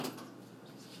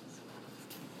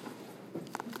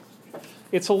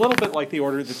It's a little bit like the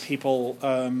order that people,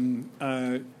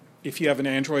 if you have an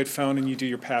Android phone and you do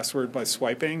your password by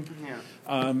swiping,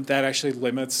 that actually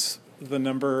limits the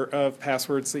number of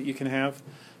passwords that you can have.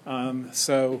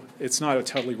 So it's not a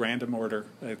totally random order.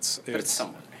 It's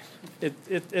somewhat.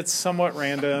 It's somewhat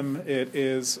random. It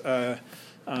is,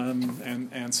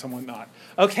 and somewhat not.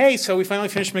 Okay, so we finally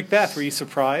finished Macbeth. Were you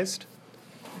surprised?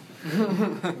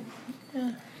 I'm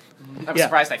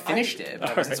surprised I finished it, but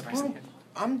I wasn't surprised. Well,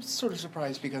 I'm sort of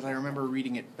surprised because I remember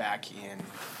reading it back in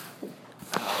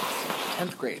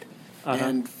 10th grade.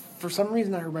 And for some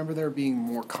reason I remember there being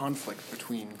more conflict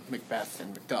between Macbeth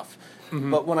and Macduff.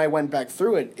 Mm-hmm. But when I went back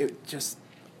through it, it just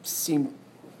seemed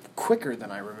quicker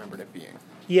than I remembered it being.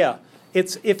 Yeah.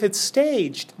 If it's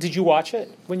staged, did you watch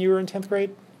it when you were in 10th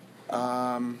grade?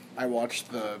 I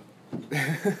watched the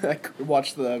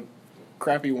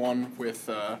crappy one with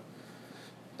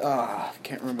I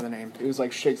can't remember the name. It was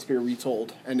like Shakespeare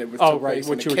retold, and it was took place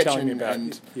in the kitchen, telling me about.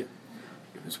 And it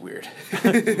was weird.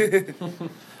 I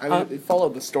mean, it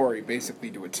followed the story basically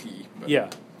to a T. But.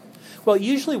 Yeah. Well,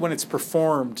 usually when it's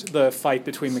performed, the fight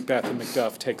between Macbeth and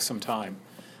Macduff takes some time.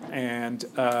 And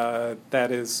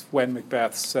that is when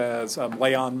Macbeth says,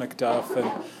 lay on Macduff,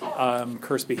 and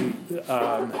curse be he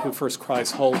who first cries,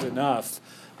 hold enough.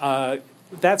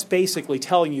 That's basically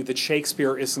telling you that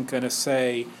Shakespeare isn't going to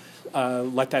say,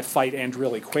 let that fight end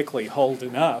really quickly, hold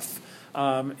enough.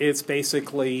 It's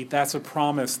basically, that's a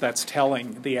promise that's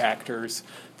telling the actors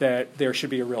that there should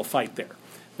be a real fight there,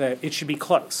 that it should be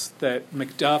close, that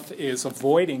Macduff is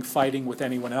avoiding fighting with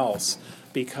anyone else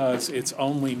because it's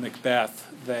only Macbeth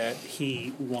that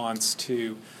he wants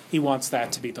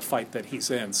that to be the fight that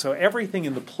he's in. So everything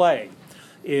in the play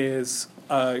is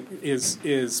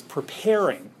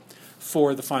preparing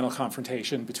for the final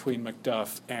confrontation between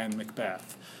Macduff and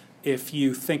Macbeth. If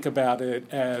you think about it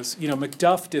as,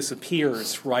 Macduff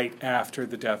disappears right after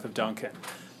the death of Duncan.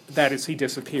 That is, he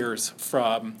disappears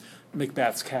from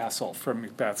Macbeth's castle, from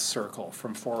Macbeth's circle,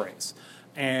 from Forays.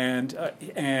 And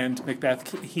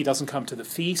Macbeth, he doesn't come to the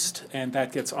feast, and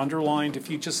that gets underlined. If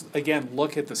you just, again,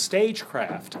 look at the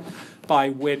stagecraft by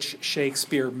which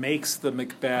Shakespeare makes the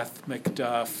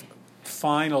Macbeth-Macduff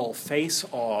final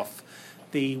face-off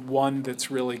the one that's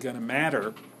really going to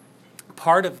matter,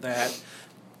 part of that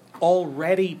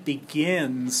already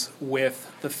begins with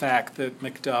the fact that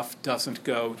Macduff doesn't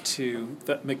go to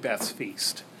Macbeth's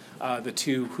feast. The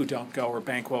two who don't go are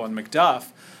Banquo and Macduff.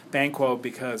 Banquo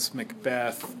because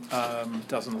Macbeth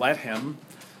doesn't let him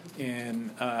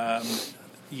in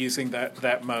using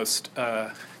that most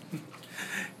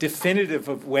definitive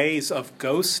of ways of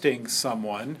ghosting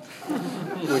someone,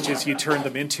 which is you turn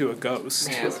them into a ghost.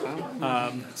 Yes.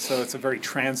 So it's a very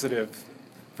transitive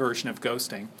version of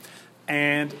ghosting.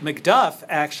 And Macduff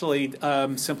actually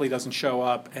simply doesn't show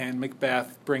up, and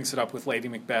Macbeth brings it up with Lady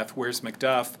Macbeth. Where's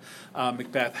Macduff?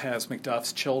 Macbeth has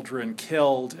Macduff's children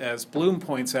killed. As Bloom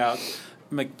points out,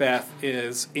 Macbeth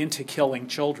is into killing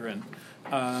children,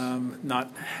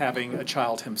 not having a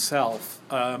child himself.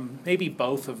 Maybe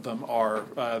both of them are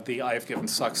the I have given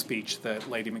suck speech that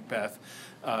Lady Macbeth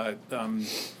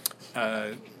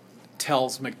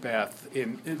tells Macbeth,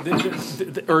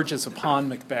 the urges upon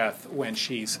Macbeth when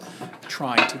she's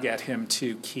trying to get him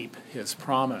to keep his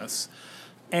promise.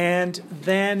 And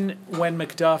then when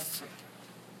Macduff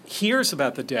hears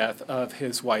about the death of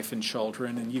his wife and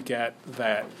children, and you get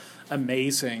that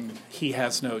amazing he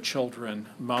has no children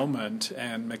moment,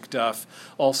 and Macduff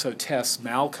also tests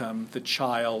Malcolm, the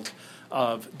child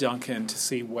of Duncan, to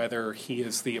see whether he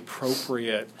is the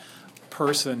appropriate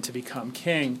person to become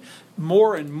king.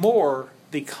 More and more,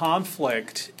 the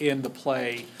conflict in the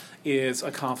play is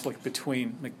a conflict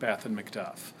between Macbeth and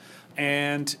Macduff.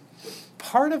 And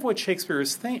part of what Shakespeare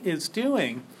is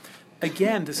doing,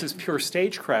 again, this is pure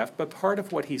stagecraft, but part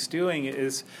of what he's doing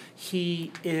is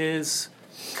he is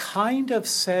kind of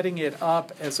setting it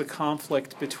up as a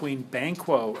conflict between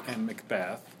Banquo and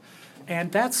Macbeth.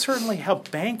 And that's certainly how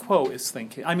Banquo is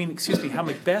thinking. How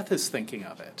Macbeth is thinking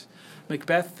of it.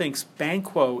 Macbeth thinks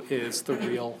Banquo is the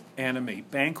real enemy.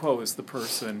 Banquo is the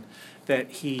person that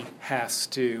he has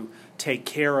to take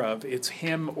care of. It's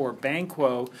him or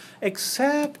Banquo,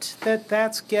 except that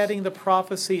that's getting the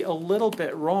prophecy a little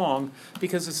bit wrong,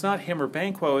 because it's not him or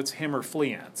Banquo, it's him or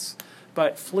Fleance.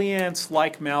 But Fleance,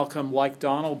 like Malcolm, like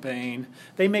Donalbain,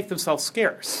 they make themselves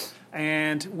scarce.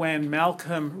 And when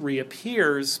Malcolm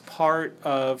reappears, part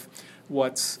of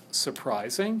what's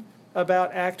surprising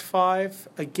about Act 5,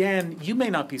 again, you may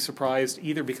not be surprised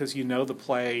either because you know the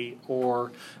play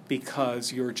or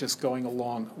because you're just going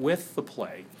along with the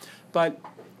play. But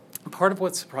part of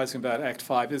what's surprising about Act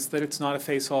 5 is that it's not a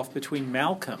face-off between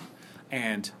Malcolm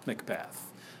and Macbeth.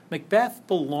 Macbeth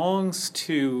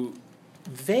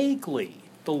vaguely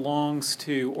belongs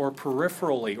to, or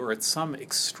peripherally, or at some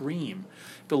extreme,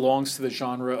 belongs to the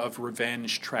genre of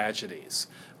revenge tragedies,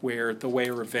 where the way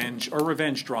revenge, or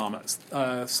revenge dramas.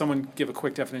 Someone give a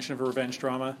quick definition of a revenge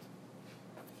drama?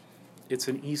 It's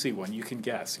an easy one. You can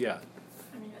guess, yeah.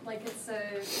 I mean, like, it's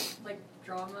a, like,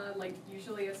 drama, like,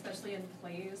 usually, especially in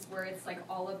plays, where it's, like,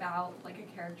 all about, like,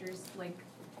 a character's, like,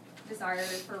 desire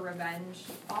for revenge,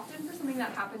 often for something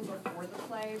that happened before the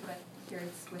play, but here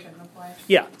it's within the play.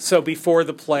 Yeah, so before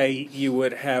the play, you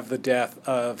would have the death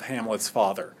of Hamlet's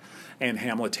father, and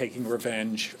Hamlet taking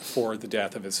revenge for the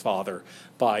death of his father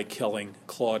by killing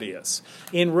Claudius.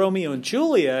 In Romeo and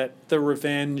Juliet, the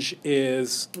revenge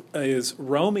is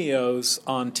Romeo's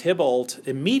on Tybalt,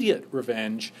 immediate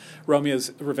revenge,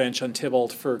 Romeo's revenge on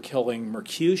Tybalt for killing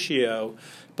Mercutio,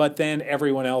 but then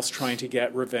everyone else trying to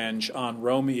get revenge on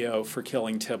Romeo for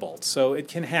killing Tybalt. So it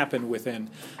can happen within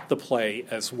the play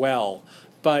as well.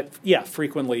 But, yeah,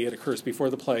 frequently it occurs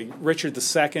before the play. Richard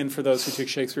II, for those who took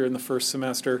Shakespeare in the first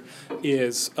semester,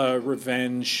 is a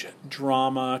revenge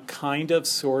drama, kind of,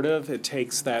 sort of. It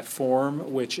takes that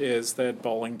form, which is that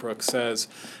Bolingbroke says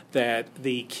that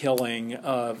the killing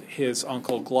of his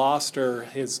uncle Gloucester,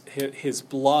 his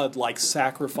blood, like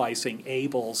sacrificing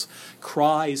Abel's,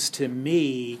 cries to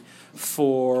me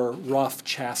for rough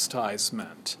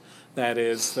chastisement. That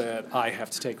is, that I have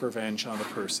to take revenge on the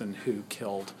person who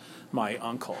killed my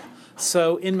uncle.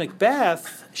 So in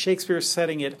Macbeth, Shakespeare's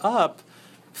setting it up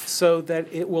so that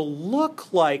it will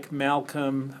look like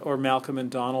Malcolm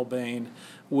and Donalbain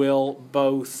will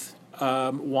both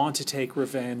want to take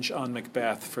revenge on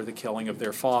Macbeth for the killing of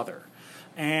their father.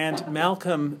 And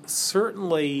Malcolm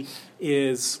certainly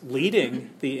is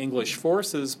leading the English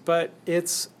forces, but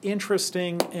it's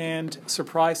interesting and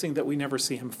surprising that we never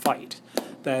see him fight.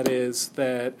 That is,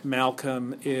 that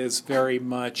Malcolm is very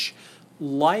much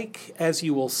like, as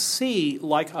you will see,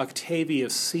 like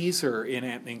Octavius Caesar in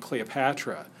Antony and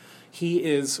Cleopatra. He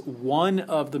is one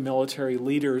of the military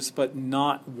leaders, but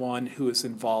not one who is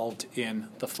involved in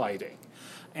the fighting.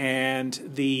 And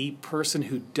the person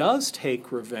who does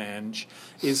take revenge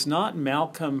is not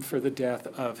Malcolm for the death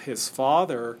of his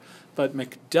father, but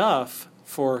Macduff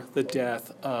for the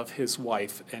death of his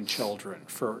wife and children,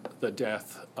 for the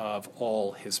death of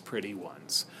all his pretty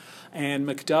ones. And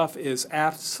Macduff is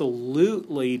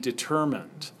absolutely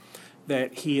determined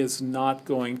that he is not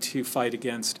going to fight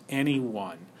against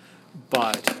anyone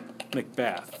but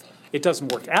Macbeth. It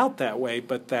doesn't work out that way,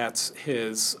 but that's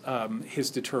his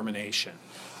determination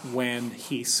when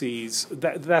he sees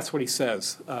that's what he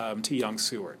says to young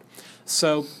Seward.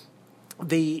 So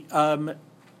the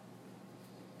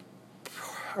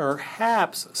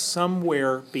perhaps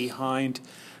somewhere behind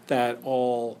that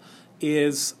all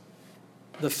is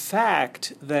the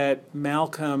fact that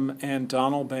Malcolm and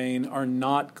Donalbain are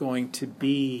not going to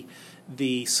be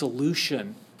the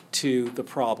solution to the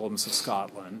problems of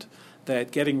Scotland,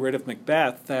 that getting rid of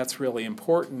Macbeth, that's really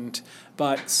important,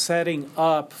 but setting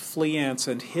up Fleance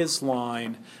and his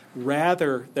line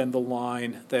rather than the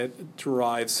line that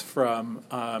derives from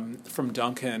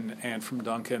Duncan and from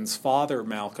Duncan's father,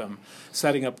 Malcolm,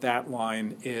 setting up that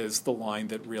line is the line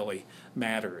that really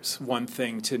matters. One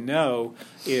thing to know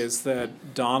is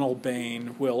that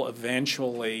Donalbain will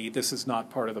eventually, this is not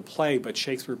part of the play, but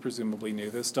Shakespeare presumably knew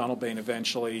this, Donalbain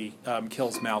eventually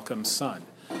kills Malcolm's son.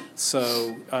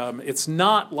 So it's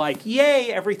not like,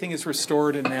 yay, everything is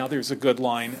restored and now there's a good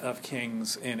line of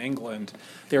kings in England.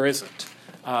 There isn't.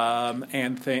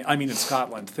 In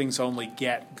Scotland, things only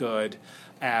get good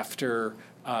after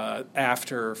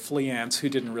Fleance, who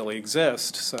didn't really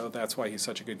exist, so that's why he's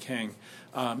such a good king.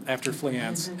 After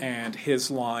Fleance and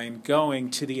his line going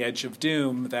to the edge of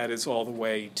doom, that is all the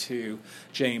way to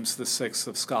James VI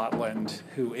of Scotland,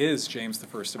 who is James I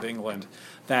of England.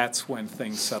 That's when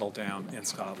things settle down in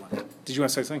Scotland. Did you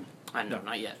want to say something? No,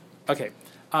 not yet. Okay.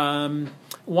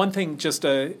 One thing, just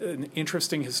an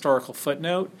interesting historical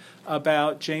footnote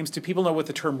about James. Do people know what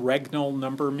the term regnal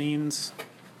number means?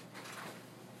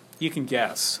 You can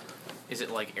guess. Is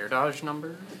it like Erdage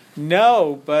number?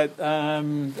 No, but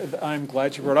I'm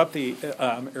glad you brought up the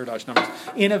Erdage numbers.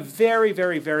 In a very,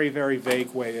 very, very, very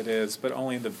vague way it is, but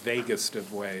only in the vaguest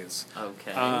of ways.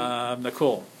 Okay.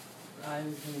 Nicole. I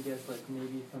was going to guess like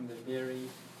maybe from the very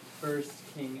first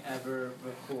king ever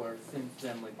before, since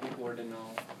then, like the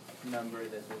ordinal number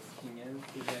that this king is.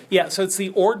 Yeah, so it's the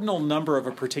ordinal number of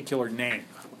a particular name.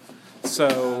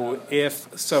 So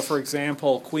for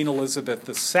example, Queen Elizabeth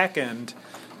II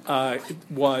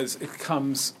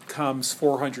comes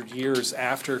 400 years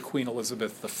after Queen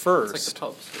Elizabeth I. It's like the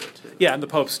popes do it too. Yeah, and the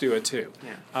popes do it too.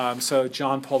 Yeah. So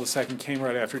John Paul II came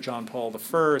right after John Paul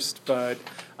I, but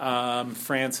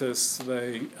Francis,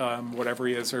 whatever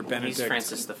he is, or Benedict. He's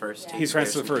Francis the First. Yeah. He's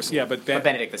Francis the First, yeah, but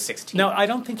Benedict the 16th. No, I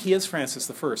don't think he is Francis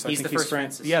the First. He's I think the first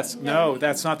Francis. Yes, no,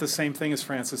 that's not the same thing as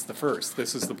Francis the First.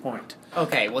 This is the point.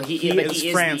 Okay, well he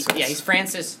is Francis. He's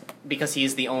Francis because he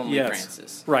is the only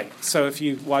Francis. Right. So if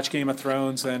you watch Game of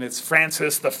Thrones and it's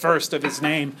Francis the First of his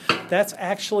name, that's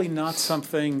actually not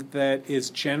something that is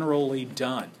generally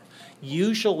done.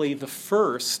 Usually the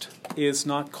first is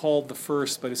not called the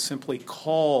first, but is simply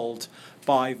called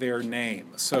by their name.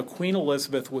 So Queen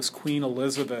Elizabeth was Queen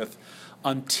Elizabeth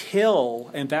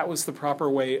until, and that was the proper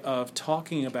way of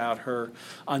talking about her,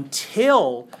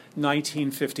 until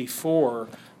 1954,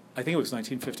 I think it was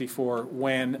 1954,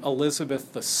 when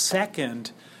Elizabeth II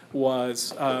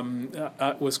was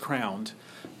crowned.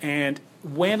 And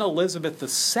when Elizabeth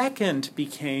II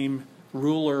became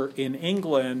ruler in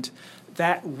England,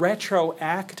 that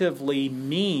retroactively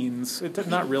means,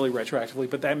 not really retroactively,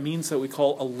 but that means that we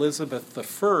call Elizabeth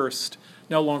I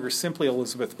no longer simply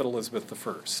Elizabeth, but Elizabeth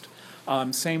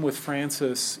I. Same with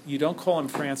Francis. You don't call him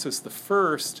Francis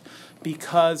I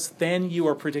because then you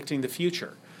are predicting the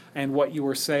future. And what you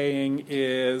are saying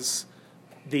is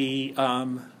the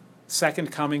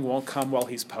second coming won't come while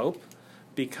he's Pope,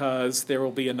 because there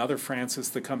will be another Francis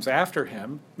that comes after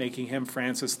him, making him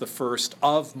Francis I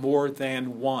of more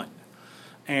than one.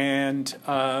 And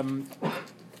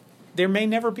there may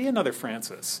never be another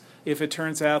Francis. If it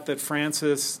turns out that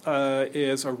Francis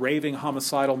is a raving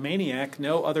homicidal maniac,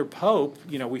 no other pope,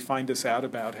 we find this out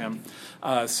about him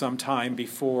sometime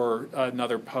before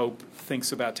another pope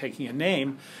thinks about taking a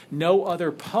name, no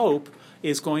other pope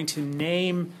is going to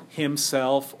name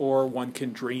himself, or one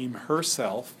can dream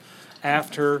herself,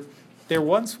 after. There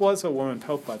once was a woman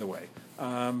pope, by the way,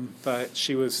 but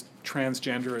she was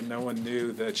transgender and no one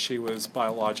knew that she was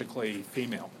biologically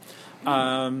female.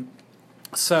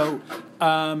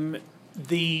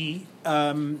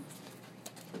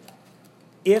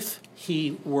 If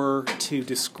he were to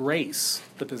disgrace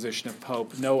the position of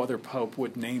Pope, no other Pope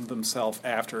would name themselves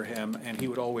after him, and he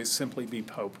would always simply be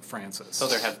Pope Francis. So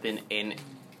there have been an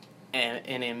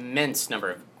immense number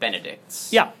of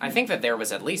Benedicts. Yeah. I think that there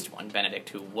was at least one Benedict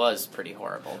who was pretty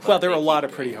horrible. Well, there are a lot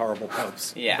of pretty horrible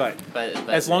popes. Yeah. But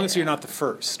as long as you're not the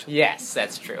first. Yes,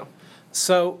 that's true.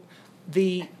 So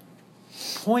the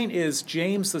point is,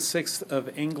 James VI of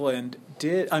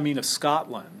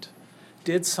Scotland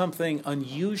did something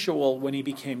unusual when he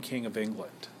became King of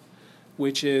England,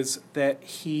 which is that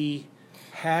he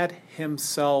had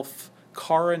himself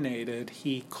coronated.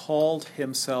 He called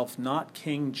himself not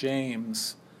King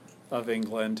James of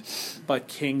England, but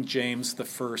King James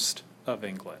I of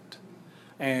England.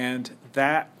 And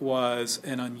that was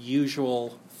an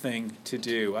unusual thing to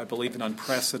do, I believe an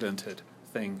unprecedented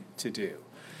thing to do.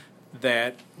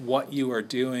 That what you are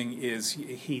doing is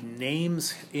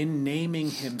in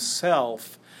naming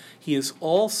himself, he is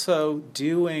also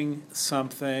doing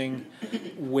something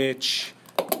which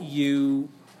you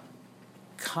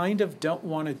kind of don't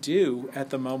want to do at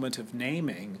the moment of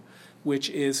naming, which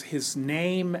is his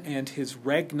name and his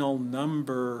regnal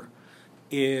number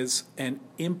is an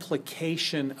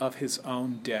implication of his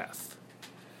own death.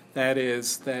 That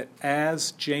is, that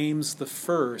as James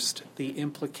I, the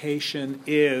implication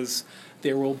is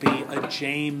there will be a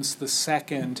James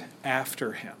II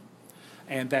after him.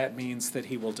 And that means that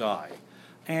he will die.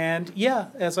 And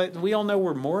we all know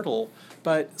we're mortal,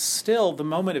 but still the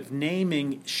moment of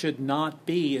naming should not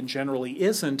be, and generally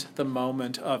isn't, the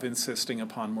moment of insisting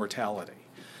upon mortality.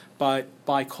 But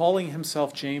by calling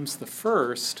himself James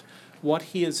I, what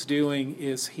he is doing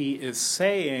is he is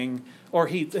saying,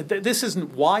 this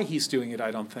isn't why he's doing it, I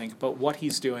don't think, but what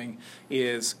he's doing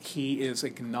is he is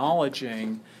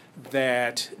acknowledging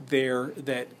that there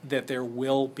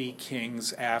will be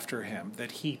kings after him,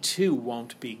 that he too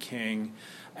won't be king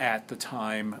at the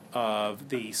time of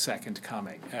the second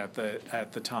coming, at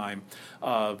the time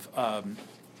of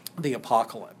the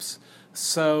apocalypse.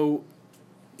 So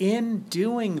in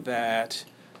doing that,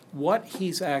 what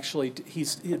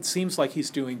it seems like he's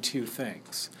doing two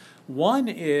things. One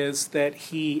is that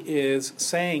he is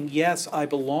saying, yes, I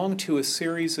belong to a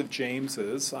series of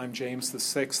Jameses. I'm James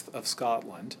VI of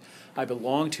Scotland. I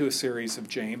belong to a series of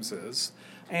Jameses.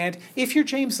 And if you're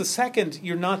James II,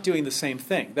 you're not doing the same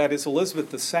thing. That is,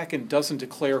 Elizabeth II doesn't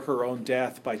declare her own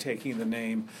death by taking the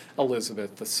name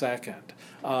Elizabeth II.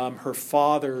 Her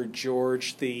father,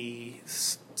 George VI,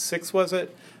 was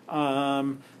it?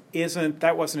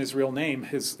 that wasn't his real name.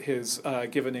 His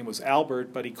given name was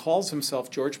Albert, but he calls himself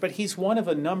George. But he's one of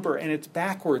a number, and it's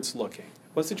backwards looking.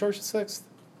 Was it George VI? Do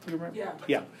you remember? Yeah.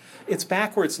 Yeah. It's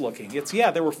backwards looking.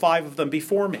 There were 5 of them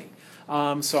before me.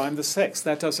 So I'm the 6th.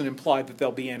 That doesn't imply that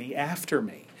there'll be any after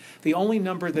me. The only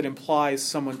number that implies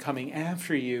someone coming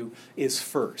after you is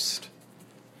first.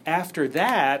 After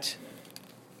that,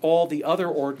 all the other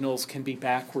ordinals can be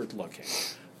backward looking.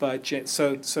 But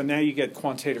so now you get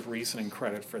quantitative reasoning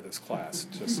credit for this class.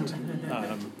 Just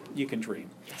you can dream.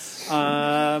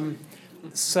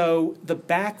 So the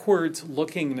backwards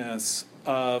lookingness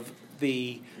of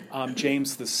the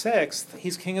James VI,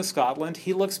 he's King of Scotland,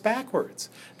 he looks backwards.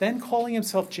 Then calling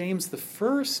himself James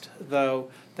I, though,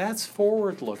 that's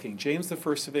forward-looking. James I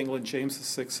of England, James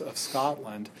VI of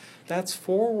Scotland, that's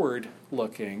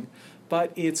forward-looking,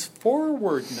 but its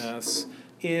forwardness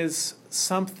is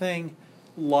something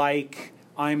like,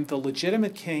 I'm the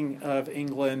legitimate king of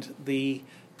England. The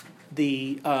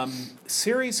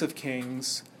series of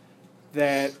kings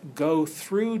that go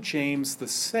through James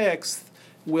VI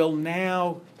will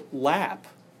now lap,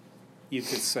 you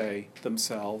could say,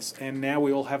 themselves, and now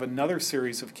we will have another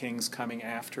series of kings coming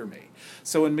after me.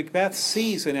 So when Macbeth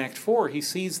sees in Act 4, he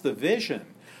sees the vision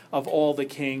of all the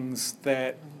kings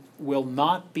that will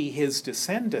not be his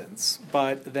descendants,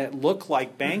 but that look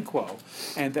like Banquo,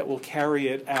 and that will carry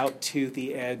it out to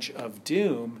the edge of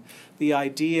doom. The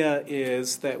idea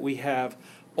is that we have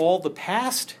all the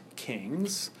past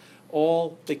kings,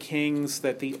 all the kings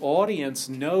that the audience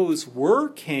knows were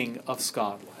king of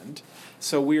Scotland.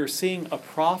 So we are seeing a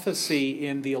prophecy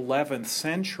in the 11th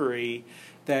century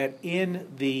that in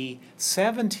the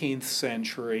 17th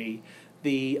century,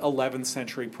 the 11th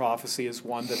century prophecy is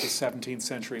one that the 17th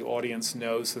century audience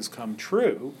knows has come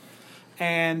true.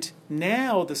 And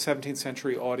now the 17th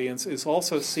century audience is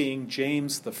also seeing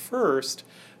James I,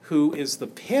 who is the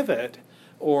pivot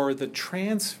or the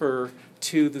transfer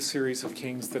to the series of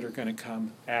kings that are going to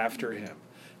come after him.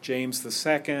 James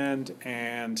II,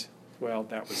 and, well,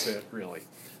 that was it, really.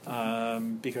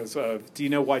 Because do you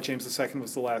know why James II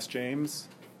was the last James?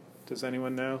 Does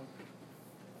anyone know?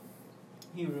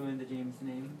 He ruined the James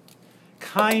name.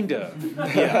 Kind of,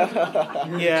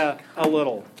 yeah. Yeah, a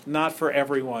little. Not for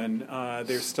everyone.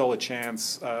 There's still a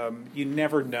chance. You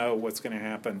never know what's going to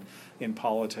happen in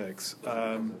politics.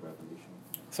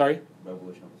 Sorry?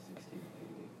 Revolution of 1688.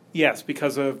 Yes,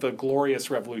 because of the Glorious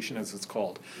Revolution, as it's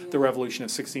called. The Revolution of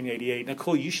 1688.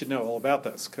 Nicole, you should know all about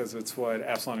this, because it's what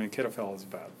Absalom and Achitophel is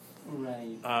about.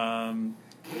 Right.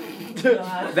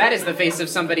 That is the face of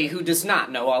somebody who does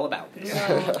not know all about this.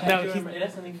 No, it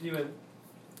has something to do with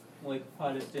like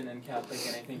Protestant and Catholic,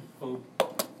 and I think Pope,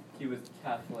 he was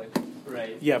Catholic,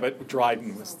 right? Yeah, but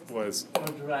Dryden was. Oh,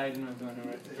 Dryden was one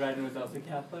of Dryden was also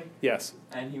Catholic. Yes.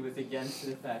 And he was against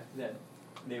the fact that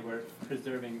they were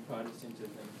preserving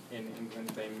Protestantism in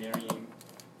England by marrying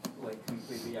like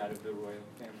completely out of the royal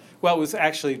family. Well, it was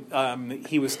actually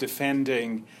he was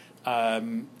defending.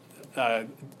 He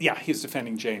was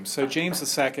defending James. So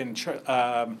James II,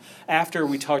 after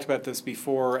we talked about this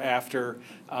before, after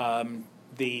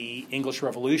the English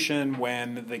Revolution,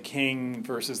 when the king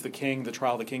versus the king, the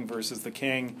trial of the king versus the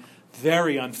king,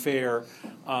 very unfair.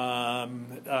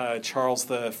 Charles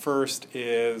I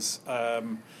is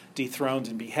dethroned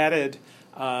and beheaded.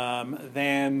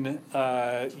 Then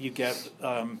you get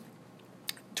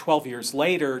 12 years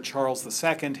later, Charles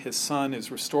II, his son,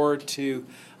 is restored to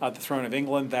the throne of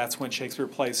England. That's when Shakespeare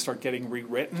plays start getting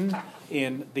rewritten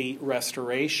in the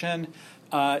Restoration.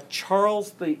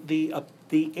 Charles,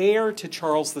 the heir to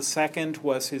Charles II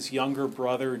was his younger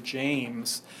brother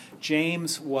James.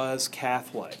 James was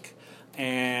Catholic,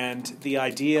 and the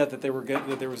idea that there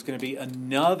was going to be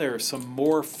some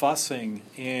more fussing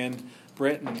in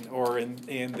Britain or in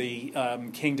the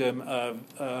kingdom of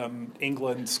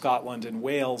England, Scotland, and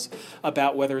Wales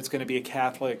about whether it's going to be a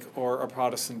Catholic or a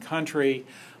Protestant country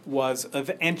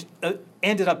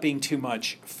ended up being too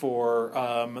much for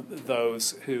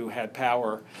those who had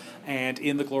power. And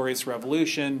in the Glorious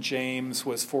Revolution, James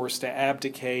was forced to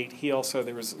abdicate. He also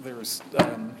there was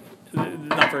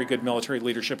not very good military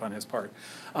leadership on his part.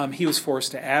 He was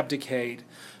forced to abdicate.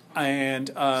 And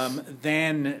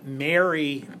then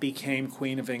Mary became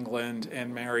Queen of England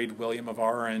and married William of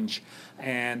Orange.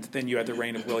 And then you had the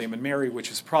reign of William and Mary, which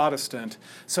is Protestant.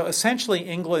 So essentially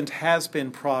England has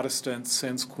been Protestant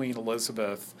since Queen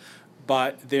Elizabeth,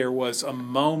 but there was a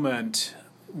moment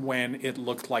when it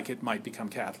looked like it might become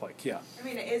Catholic, yeah. I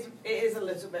mean, it is a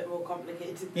little bit more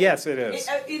complicated. Yes, it is.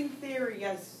 In theory,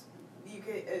 yes,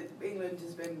 England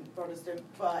has been Protestant,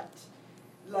 but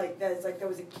there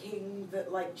was a king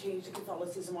that like changed to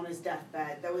Catholicism on his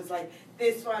deathbed. There was like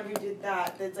this one who did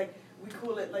that. There's like we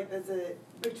call it like there's a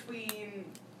between.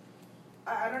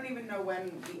 I don't even know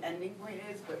when the ending point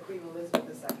is, but Queen Elizabeth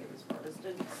II was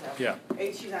Protestant, so yeah.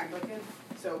 she's Anglican.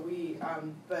 So we,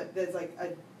 but there's like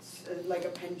a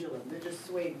pendulum that just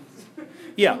swings.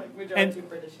 Yeah, like majority of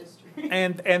British history.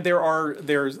 and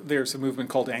there's a movement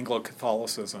called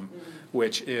Anglo-Catholicism,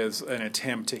 which is an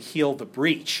attempt to heal the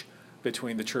breach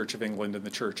between the Church of England and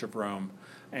the Church of Rome.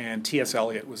 And T.S.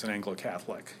 Eliot was an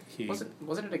Anglo-Catholic.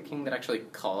 Wasn't it a king that actually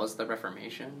caused the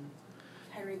Reformation?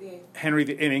 Henry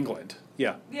VIII. In England,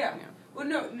 yeah. Yeah. Well,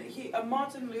 no,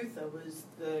 Martin Luther was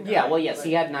the guy. Yeah, well, yes,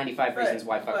 he had 95 reasons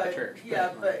why fuck the church.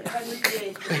 Yeah, but Henry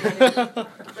VIII,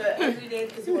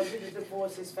 because he wanted to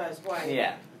divorce his first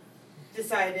wife,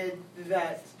 decided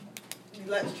that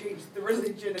let's change the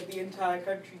religion of the entire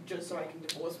country just so I can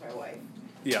divorce my wife.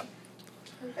 Yeah.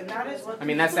 And that is what. I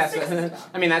mean, that's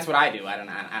what I do. I don't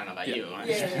know about you.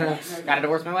 Yeah. Got to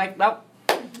divorce my wife? Well.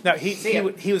 No,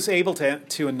 he was able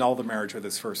to annul the marriage with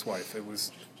his first wife. It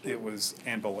was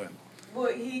Anne Boleyn. Well,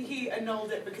 he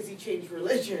annulled it because he changed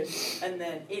religion, and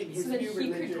then in his new religion. So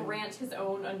that he could grant his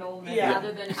own annulment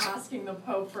rather than asking the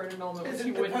Pope for an annulment, which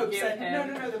he wouldn't give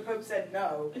him. No, the Pope said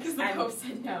no. Because the Pope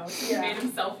said no, so he made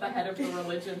himself the head of the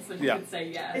religion so he could say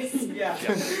yes.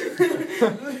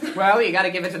 Well, you got to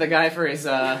give it to the guy for his,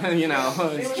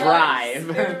 his drive.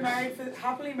 They were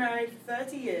happily married for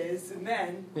 30 years, and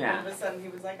then all of a sudden he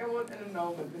was like, I want an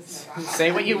annulment. This never happened.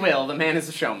 Say what you will, the man is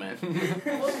a showman.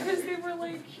 Well, because they were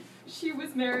like... She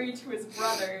was married to his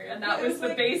brother, and that was the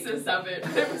basis of it.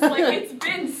 It was like, it's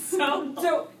been so long.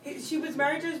 So, she was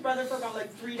married to his brother for about,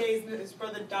 3 days, and his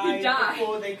brother died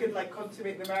before they could,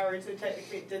 consummate the marriage, so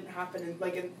technically it didn't happen,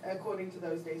 according to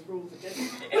those days' rules, it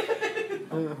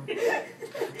didn't.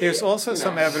 There's also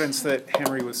some evidence that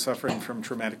Henry was suffering from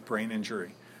traumatic brain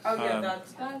injury. Oh,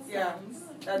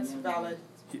 that's valid.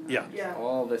 Yeah.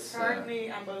 All this. Currently,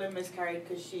 Anne Boleyn miscarried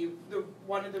because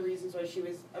one of the reasons why she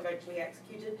was eventually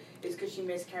executed is because she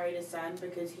miscarried a son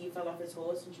because he fell off his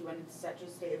horse and she went into such a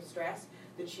state of stress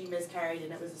that she miscarried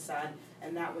and it was a son,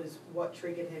 and that was what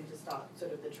triggered him to start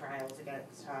sort of the trials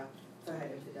against her for her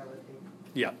infidelity.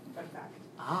 Yeah. Fun fact.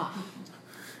 Ah.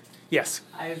 Yes.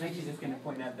 I was actually just going to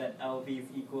point out that LV is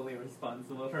equally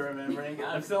responsible for remembering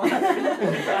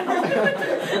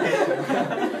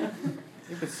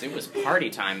It was party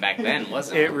time back then,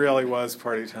 wasn't it? It really was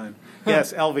party time.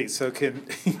 Yes, LV. So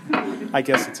I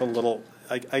guess it's a little.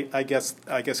 I guess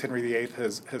Henry VIII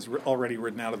has already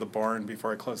ridden out of the barn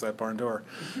before I close that barn door.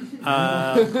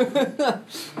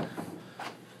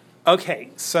 Okay,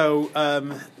 so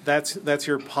that's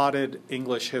your potted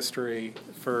English history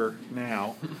for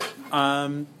now.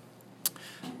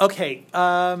 Okay,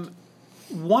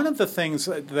 one of the things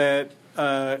that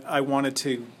I wanted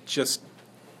to just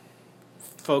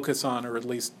focus on, or at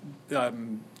least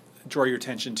draw your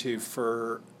attention to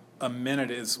for a minute,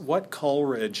 is what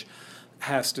Coleridge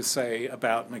has to say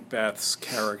about Macbeth's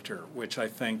character, which I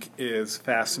think is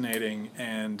fascinating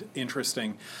and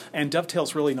interesting, and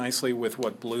dovetails really nicely with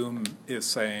what Bloom is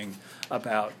saying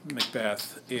about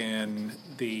Macbeth in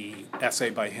the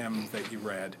essay by him that you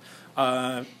read,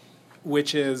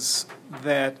 which is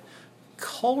that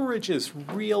Coleridge is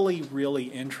really, really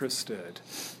interested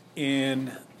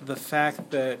in the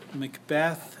fact that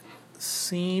Macbeth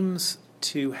seems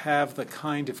to have the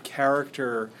kind of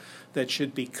character that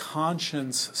should be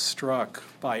conscience-struck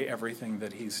by everything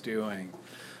that he's doing.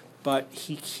 But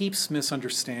he keeps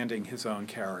misunderstanding his own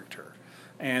character.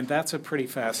 And that's a pretty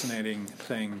fascinating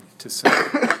thing to say,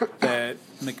 that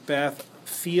Macbeth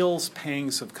feels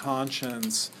pangs of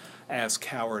conscience as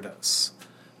cowardice.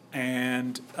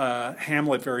 And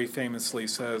Hamlet very famously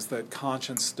says that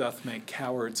conscience doth make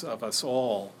cowards of us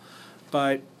all.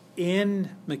 But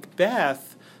in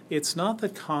Macbeth, it's not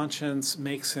that conscience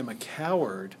makes him a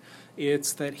coward,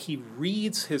 it's that he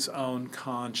reads his own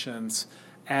conscience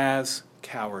as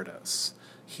cowardice.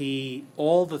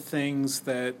 All the things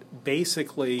that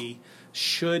basically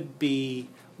should be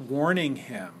warning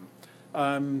him.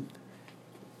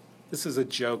 This is a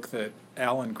joke that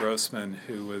Alan Grossman,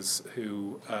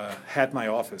 who had my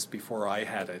office before I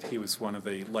had it, he was one of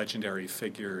the legendary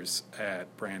figures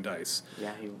at Brandeis.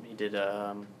 Yeah, he did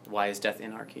Why is Death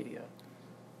in Arcadia?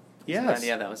 Yes.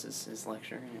 Yeah, that was his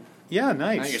lecture. Yeah,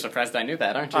 nice. Now you're surprised I knew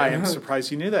that, aren't you? I am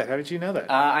surprised you knew that. How did you know that?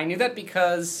 I knew that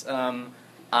because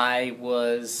I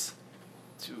was...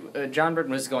 John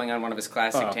Burton was going on one of his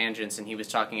classic tangents, and he was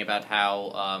talking about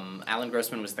how Alan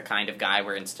Grossman was the kind of guy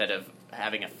where instead of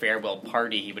having a farewell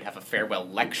party, he would have a farewell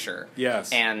lecture.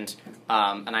 Yes. And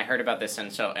I heard about this,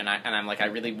 and I'm like, I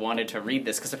really wanted to read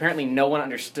this because apparently no one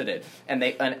understood it, and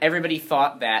everybody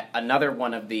thought that another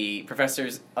one of the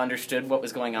professors understood what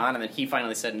was going on, and then he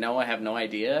finally said, "No, I have no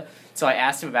idea." So I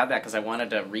asked him about that because I wanted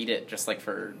to read it just like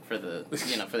for the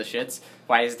for the shits.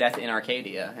 Why is death in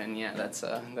Arcadia? And yeah,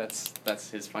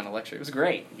 that's his final lecture. It was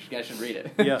great. You guys should read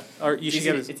it. Yeah, or you should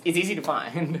get it's easy to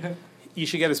find. You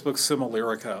should get his book Summa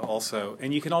Lyrica also,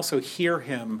 and you can also hear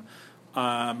him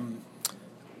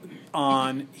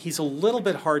he's a little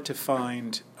bit hard to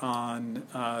find on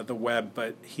the web,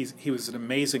 but he was an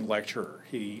amazing lecturer.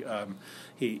 He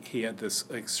had this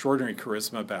extraordinary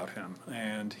charisma about him,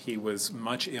 and he was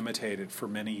much imitated for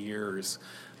many years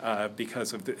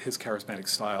because of his charismatic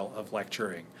style of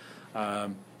lecturing.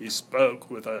 He spoke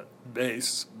with a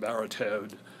bass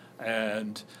baritone,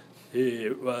 and he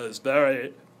was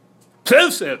very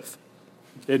plosive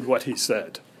in what he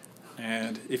said.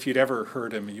 And if you'd ever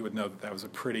heard him, you would know that was a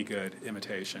pretty good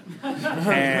imitation.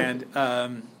 And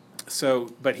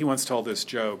but he once told this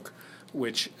joke,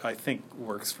 which I think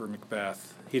works for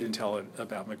Macbeth. He didn't tell it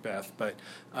about Macbeth, but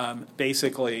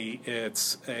basically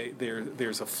there's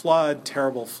a flood,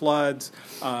 terrible floods.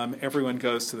 Everyone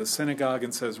goes to the synagogue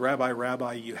and says,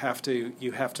 Rabbi, you have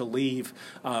to leave.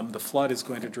 The flood is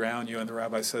going to drown you. And the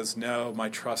rabbi says, no, my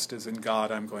trust is in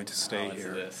God. I'm going to stay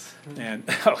here. This. And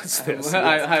it's this.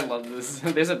 I love this.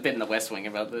 There's a bit in the West Wing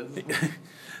about this.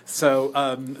 So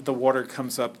the water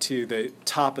comes up to the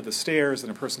top of the stairs,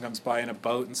 and a person comes by in a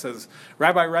boat and says,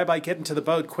 Rabbi, get into the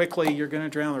boat quickly, you're going to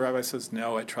drown. The rabbi says,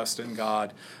 no, I trust in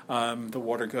God. The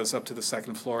water goes up to the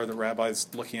second floor. The rabbi's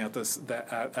looking at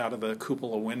out of the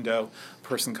cupola window. A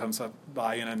person comes up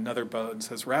by in another boat and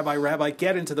says, Rabbi,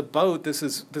 get into the boat. This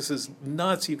is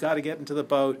nuts. You've got to get into the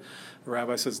boat. The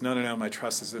rabbi says, no, my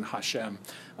trust is in Hashem.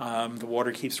 The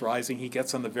water keeps rising. He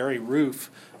gets on the very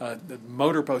roof. The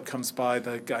motorboat comes by.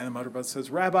 The guy in the motorboat says,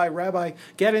 Rabbi,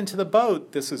 get into the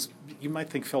boat. You might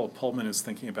think Philip Pullman is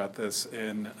thinking about this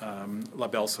in La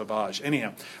Belle Sauvage.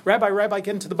 Anyhow, Rabbi,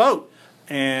 get into the boat.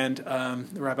 And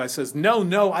the rabbi says,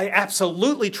 no, I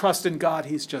absolutely trust in God.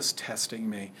 He's just testing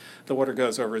me. The water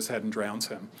goes over his head and drowns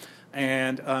him.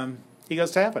 And he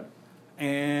goes to heaven.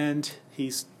 And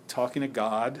he's talking to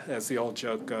God, as the old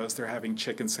joke goes. They're having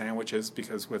chicken sandwiches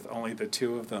because with only the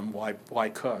two of them, why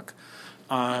cook?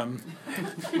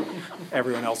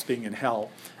 Everyone else being in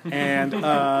hell. And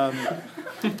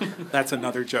that's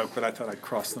another joke, but I thought I'd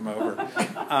cross them over.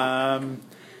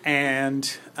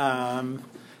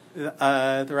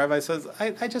 The rabbi says,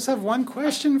 I just have one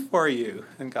question for you.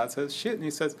 And God says, shit. And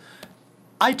he says,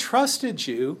 I trusted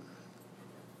you,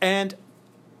 and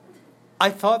I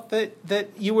thought that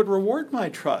you would reward my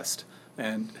trust.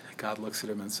 And God looks at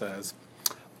him and says,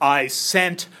 I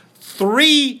sent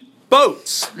 3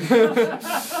 boats.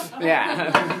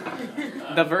 Yeah.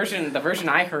 The version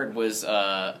I heard was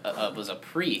a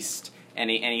priest, and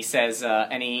he says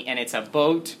and it's a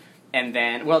boat. And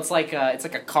then, it's like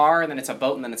a car, and then it's a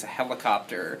boat, and then it's a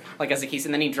helicopter, like as a case.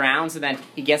 And then he drowns, and then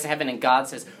he gets to heaven, and God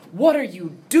says, "What are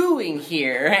you doing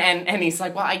here?" And he's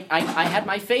like, "Well, I had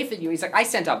my faith in you." He's like, "I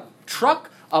sent a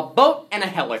truck, a boat, and a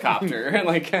helicopter."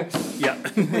 Yeah.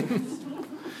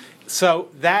 So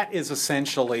that is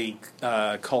essentially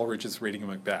Coleridge's reading of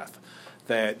Macbeth,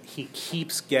 that he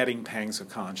keeps getting pangs of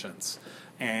conscience,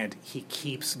 and he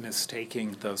keeps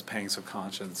mistaking those pangs of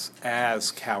conscience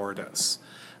as cowardice.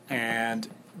 And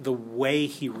the way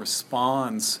he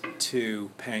responds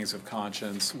to pangs of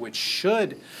conscience,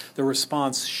 the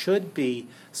response should be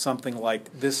something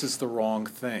like, this is the wrong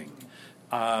thing.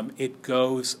 It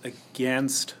goes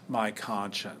against my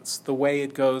conscience, the way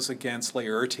it goes against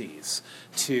Laertes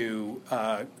to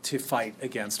fight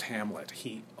against Hamlet.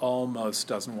 He almost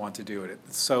doesn't want to do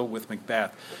it. So with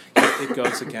Macbeth, it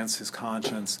goes against his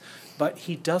conscience, but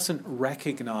he doesn't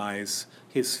recognize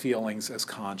his feelings as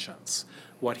conscience.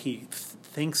 What he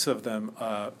thinks of them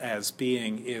as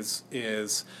being is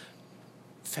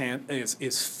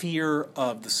fear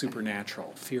of the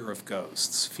supernatural, fear of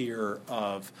ghosts, fear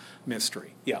of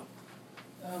mystery. Yeah.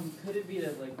 Could it be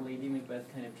that Lady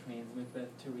Macbeth kind of trains Macbeth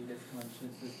to read his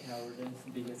conscience as cowardice,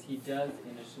 because he does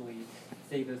initially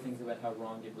say those things about how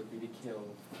wrong it would be to kill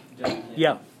Duncan?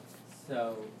 Yeah.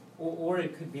 So, or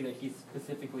it could be that he's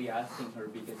specifically asking her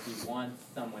because he wants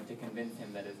someone to convince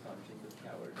him that his conscience is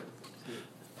cowardice.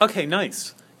 Okay,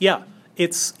 nice. Yeah,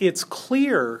 it's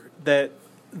clear that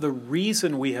the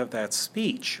reason we have that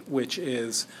speech, which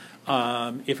is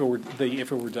if it were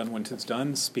done when 'tis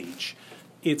done speech,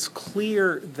 it's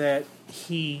clear that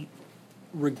he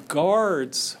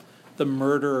regards the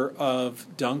murder of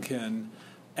Duncan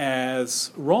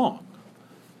as wrong.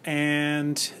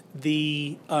 and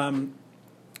the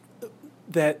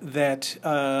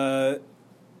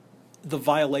the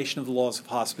violation of the laws of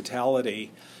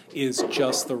hospitality is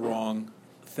just the wrong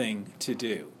thing to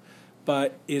do.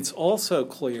 But it's also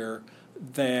clear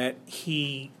that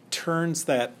he turns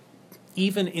that,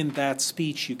 even in that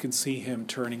speech, you can see him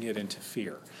turning it into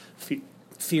fear.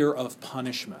 Fear of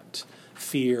punishment,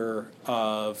 fear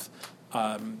of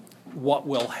what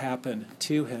will happen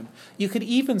to him. You could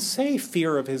even say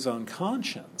fear of his own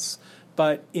conscience.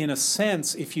 But in a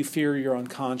sense, if you fear your own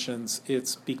conscience,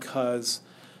 it's because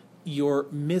you're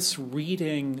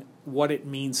misreading what it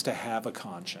means to have a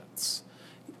conscience.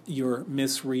 You're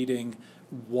misreading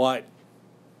what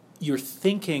you're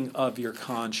thinking of your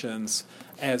conscience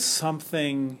as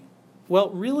something, well,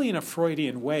 really in a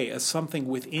Freudian way, as something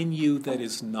within you that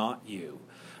is not you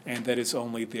and that is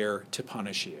only there to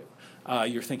punish you.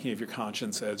 You're thinking of your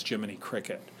conscience as Jiminy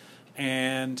Cricket.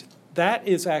 And that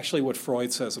is actually what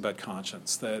Freud says about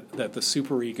conscience, that the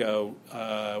superego,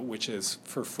 which is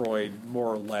for Freud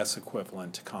more or less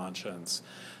equivalent to conscience,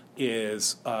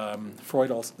 is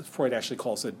Freud actually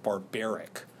calls it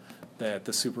barbaric, that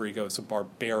the superego is a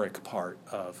barbaric part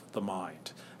of the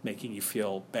mind, making you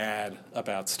feel bad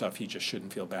about stuff you just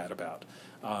shouldn't feel bad about,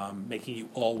 making you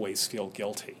always feel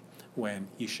guilty when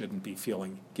you shouldn't be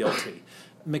feeling guilty.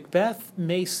 Macbeth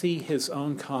may see his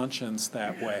own conscience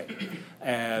that way,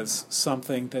 as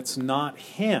something that's not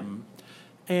him.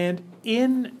 And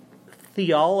in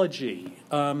theology,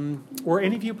 were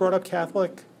any of you brought up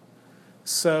Catholic?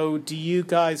 So do you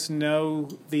guys know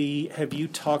have you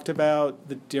talked about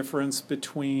the difference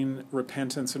between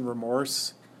repentance and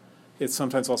remorse? It's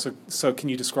sometimes also, so can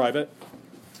you describe it?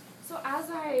 So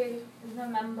as I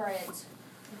remember it,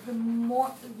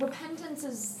 repentance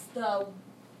is the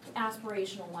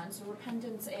aspirational one. So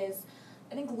repentance is,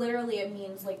 I think literally it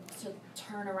means like to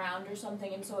turn around or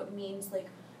something, and so it means like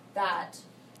that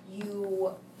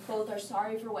you both are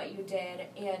sorry for what you did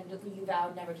and you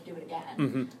vowed never to do it again.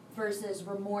 Mm-hmm. Versus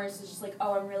remorse is just like,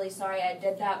 oh, I'm really sorry I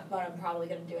did that, but I'm probably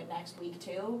going to do it next week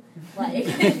too. Like,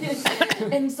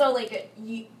 and so like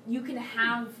you can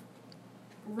have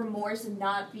remorse and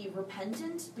not be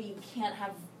repentant, but you can't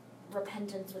have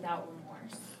repentance without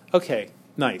remorse. Okay,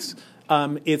 nice.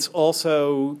 It's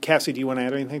also, Cassie, do you want to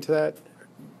add anything to that?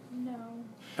 No.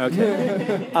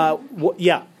 Okay.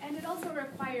 Yeah. And it also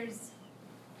requires,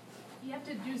 you have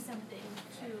to do something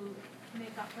to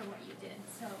make up for what you did.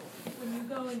 So when you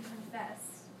go and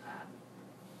confess,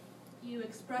 you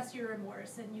express your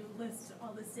remorse and you list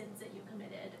all the sins that you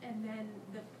committed, and then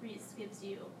the priest gives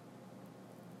you,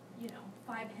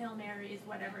 5 Hail Marys,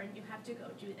 whatever, and you have to go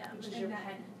do them. Which is your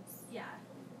penance. Yeah.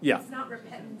 Yeah. It's not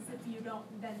repentance if you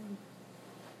don't then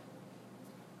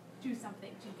do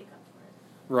something to make up for it.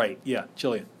 Right, yeah.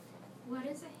 Jillian. What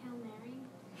is a Hail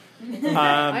Mary?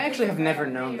 I actually have never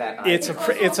known that either. It's a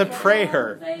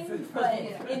prayer. Thing, but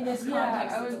in this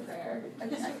context, it's a prayer.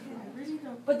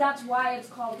 But that's why it's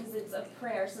called, because it's a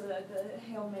prayer, so that the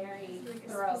Hail Mary Like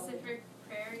throw. a specific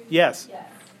prayer? Yes. Yes.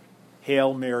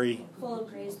 Hail Mary. Full of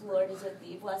grace, the Lord is with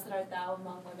thee. Blessed art thou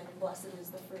among women, and blessed is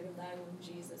the fruit of thy womb,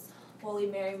 Jesus. Holy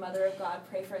Mary, Mother of God,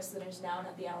 pray for us sinners now and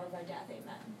at the hour of our death.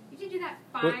 Amen. You can do that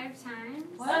 5 times?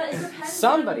 Well, it depends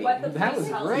Somebody. on what the That priest was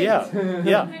tells great. you. Yeah,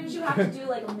 yeah. Sometimes you have to do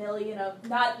like a million of,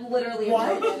 not literally a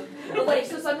million, but like,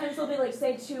 so sometimes they'll be like,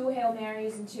 say 2 Hail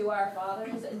Marys and 2 Our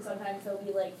Fathers, and sometimes they'll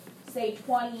be like, say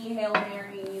 20 Hail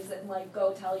Marys and like,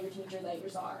 go tell your teacher that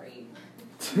you're sorry.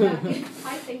 Yeah,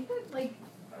 I think that like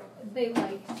they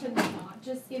like to not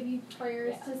just give you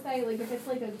prayers to say. Like if it's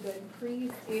like a good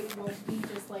priest, it won't be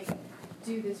just like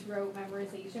do this rote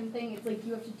memorization thing. It's like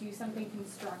you have to do something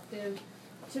constructive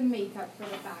to make up for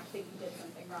the fact that you did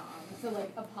something wrong. So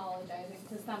like apologizing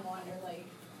to someone or like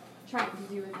trying to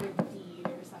do a good deed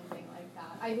or something like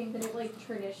that. I think that it like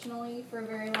traditionally for a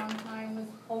very long time was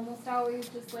almost always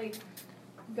just like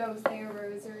go say a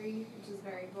rosary, which is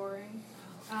very boring.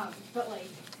 But like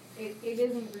it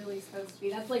isn't really supposed to be.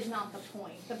 That's like not the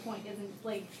point. The point isn't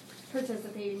like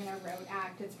participating in a rote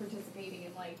act. It's participating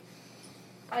in like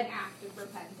an act of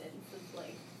repentance. It's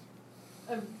like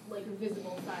a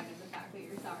visible sign of the fact that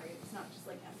you're sorry. It's not just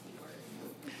like empty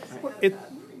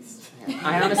words.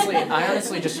 I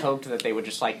honestly just hoped that they would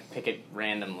just like pick it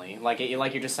randomly. Like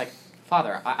you're just like,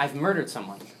 Father, I've murdered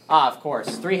someone. Ah, of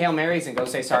course. 3 Hail Marys and go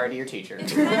say sorry to your teacher.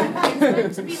 It's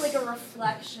meant to be like a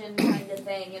reflection kind of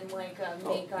thing and like a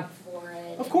make up for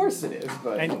it. Of course it is,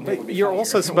 but You're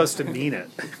also supposed to mean it.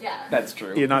 Yeah. That's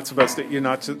true. You're not supposed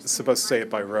to say it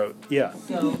by rote. Yeah.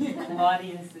 So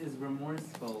Claudius is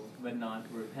remorseful, but not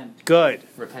repentant. Good.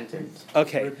 Repentant.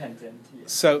 Okay. Repentant.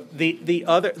 Yes. So the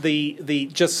other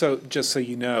just so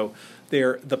you know,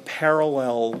 the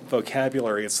parallel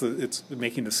vocabulary, it's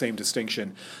making the same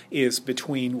distinction, is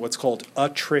between what's called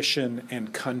attrition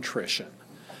and contrition.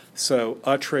 So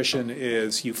attrition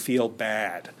is you feel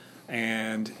bad.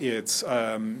 And it's,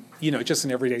 just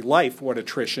in everyday life, what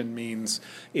attrition means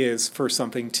is for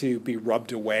something to be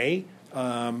rubbed away,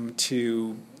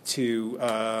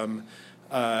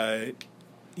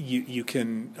 you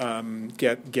can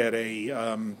get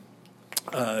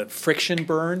a friction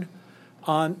burn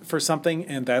on for something,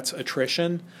 and that's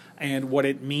attrition. And what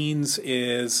it means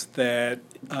is that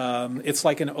it's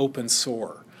like an open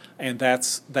sore, and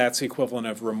that's the equivalent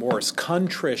of remorse.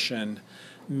 Contrition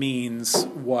means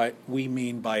what we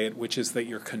mean by it, which is that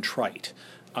you're contrite.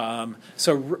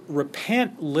 So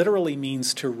repent literally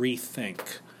means to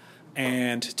rethink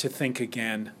and to think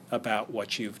again about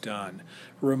what you've done.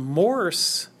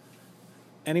 Remorse,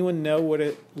 anyone know what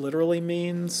it literally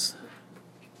means?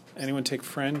 Anyone take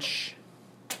French?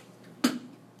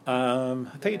 I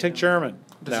think you take German.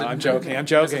 I'm joking.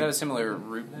 Does it have a similar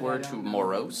root word to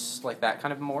morose, like that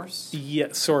kind of morse?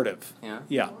 Yeah, sort of.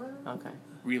 Yeah. Okay.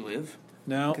 Relive?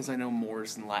 No. Because I know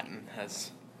morse in Latin has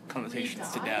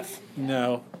connotations to death.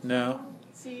 No.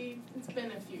 See, it's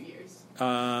been a few years.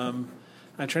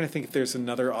 I'm trying to think if there's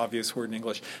another obvious word in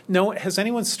English. No, has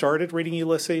anyone started reading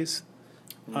Ulysses?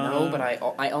 No, but I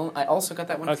also got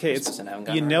that one. Okay, it's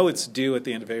due at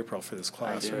the end of April for this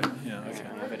class, right? Yeah, okay.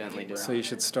 I evidently do. So you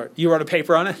should start. You wrote a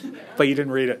paper on it, but you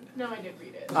didn't read it. No, I didn't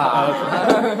read it.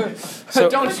 Okay. So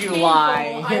don't you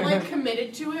lie. I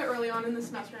committed to it early on in the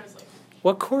semester. I was like,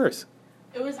 what course?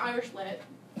 It was Irish Lit.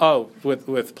 Oh,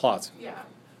 with plots. Yeah.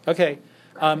 Okay.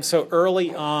 So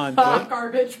early on.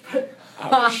 Garbage, but.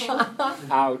 Ouch.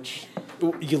 Ouch.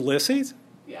 Ulysses?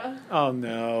 Yeah. Oh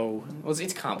no. Well,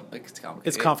 it's complicated.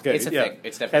 It's complicated.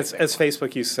 It's definitely as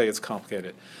Facebook used to say, it's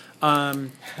complicated. I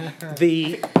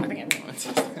think everyone's.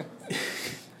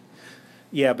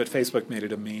 Yeah, but Facebook made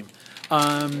it a meme.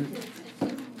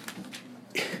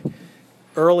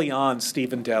 Early on,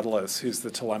 Stephen Dedalus, who's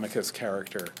the Telemachus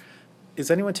character.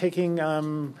 Is anyone taking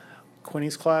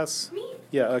Quinny's class? Me?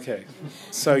 Yeah. Okay.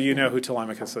 So you know who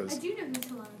Telemachus is. I do know who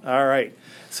Telemachus is. All right.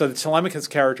 So the Telemachus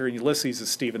character in Ulysses is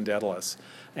Stephen Dedalus.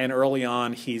 And early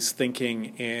on, he's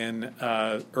thinking in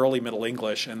early Middle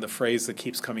English, and the phrase that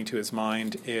keeps coming to his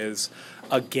mind is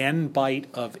 "again bite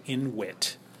of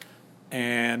inwit."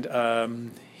 And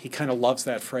he kind of loves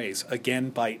that phrase, "again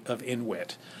bite of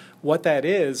inwit." What that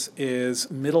is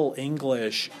Middle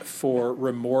English for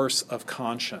remorse of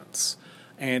conscience.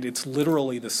 And it's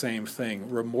literally the same thing.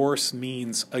 Remorse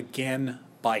means again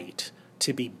bite,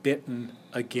 to be bitten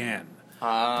again.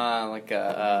 Like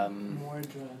a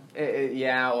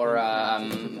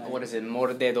what is it,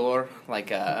 mordedor, like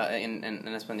in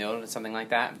Espanol, something like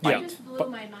that. Bite. It just blew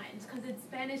my mind because in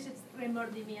Spanish it's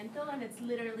remordimiento and it's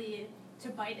literally to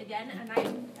bite again. And I,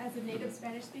 as a native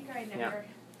Spanish speaker, I never.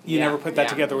 You never put that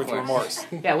together with remorse.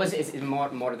 Yeah, is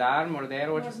mordar, morder,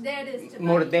 or just Morder is to bite.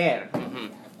 morder? Mm-hmm.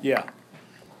 Yeah.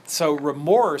 So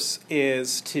remorse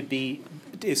is to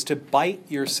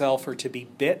bite yourself or to be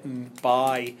bitten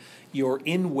by your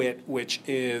inwit, which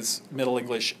is Middle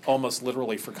English almost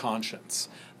literally for conscience.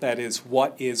 That is,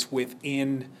 what is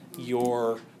within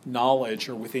your knowledge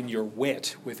or within your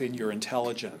wit, within your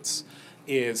intelligence,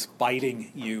 is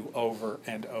biting you over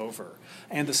and over.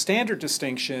 And the standard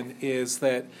distinction is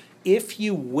that if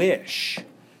you wish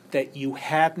that you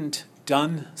hadn't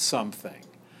done something,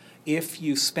 if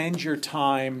you spend your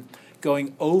time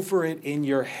going over it in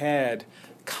your head,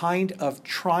 kind of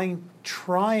trying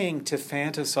to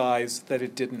fantasize that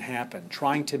it didn't happen,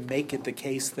 trying to make it the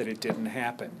case that it didn't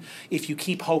happen, if you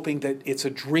keep hoping that it's a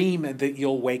dream and that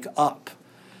you'll wake up,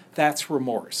 that's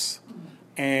remorse.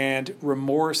 And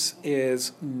remorse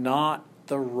is not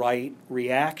the right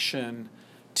reaction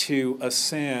to a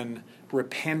sin.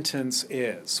 Repentance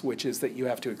is, which is that you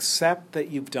have to accept that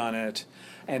you've done it,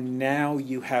 and now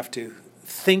you have to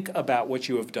think about what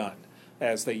you have done,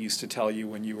 as they used to tell you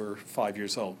when you were 5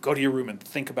 years old. Go to your room and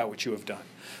think about what you have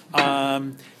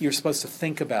done. You're supposed to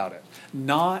think about it,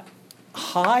 not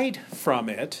hide from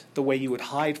it the way you would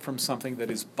hide from something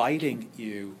that is biting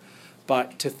you,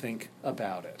 but to think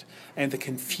about it. And the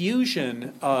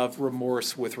confusion of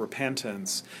remorse with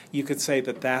repentance, you could say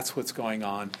that that's what's going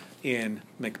on in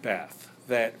Macbeth,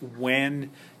 that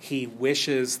when he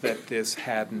wishes that this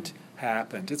hadn't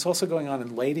happened. It's also going on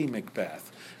in Lady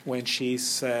Macbeth, when she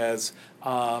says,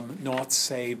 "Naught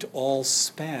saved, all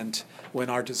spent, when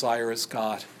our desire is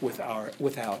got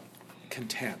without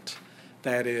content."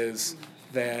 That is,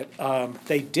 that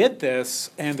they did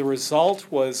this, and the result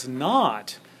was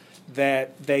not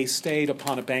that they stayed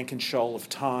upon a bank and shoal of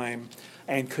time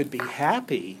and could be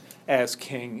happy as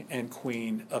King and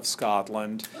Queen of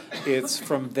Scotland. It's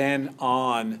from then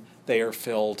on they are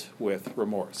filled with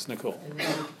remorse. Nicole.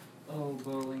 Oh,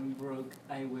 Bolingbroke,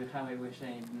 how I wish I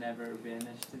had never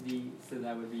banished thee. So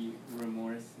that would be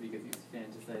remorse because he's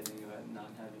fantasizing about not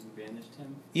having banished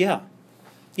him. Yeah.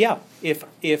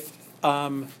 If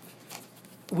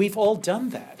we've all done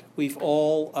that. We've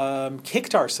all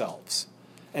kicked ourselves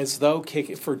as though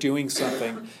for doing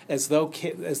something, as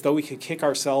though we could kick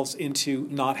ourselves into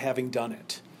not having done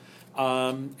it.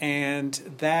 And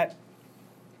that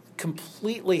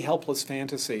completely helpless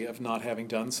fantasy of not having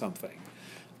done something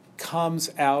comes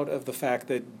out of the fact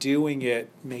that doing it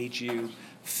made you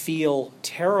feel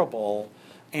terrible,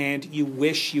 and you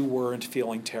wish you weren't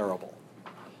feeling terrible.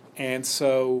 And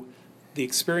so the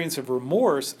experience of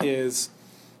remorse is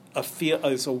a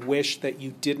wish that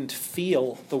you didn't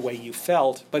feel the way you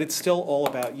felt, but it's still all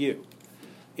about you.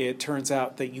 It turns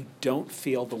out that you don't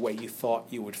feel the way you thought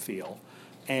you would feel,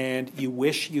 and you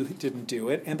wish you didn't do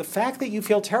it. And the fact that you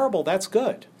feel terrible, that's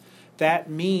good. That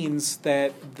means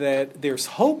that there's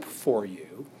hope for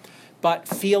you, but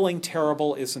feeling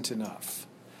terrible isn't enough.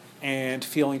 And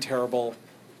feeling terrible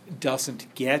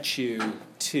doesn't get you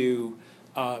to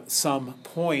some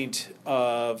point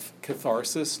of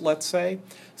catharsis, let's say,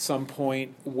 some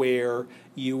point where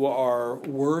you are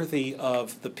worthy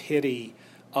of the pity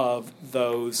of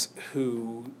those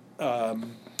who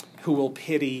will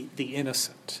pity the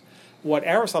innocent. What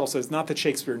Aristotle says, not that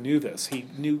Shakespeare knew this, he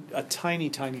knew a tiny,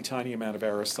 tiny, tiny amount of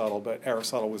Aristotle, but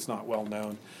Aristotle was not well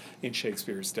known in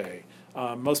Shakespeare's day.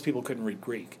 Most people couldn't read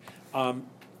Greek.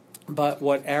 But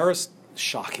what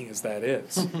shocking as that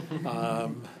is,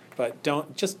 but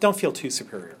don't feel too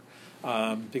superior,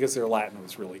 because their Latin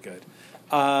was really good.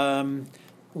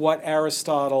 What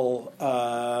Aristotle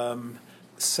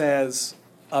says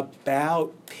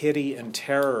about pity and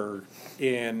terror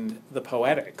in the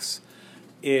Poetics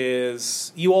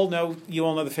is, you all know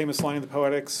the famous line in the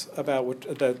Poetics about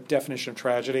what the definition of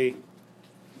tragedy.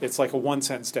 It's like a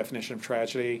one-sentence definition of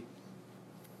tragedy.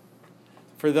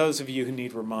 For those of you who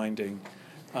need reminding,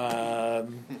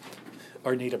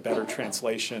 or need a better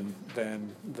translation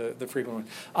than the frequent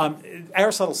one,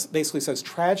 Aristotle basically says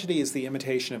tragedy is the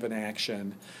imitation of an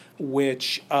action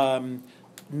which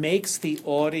makes the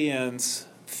audience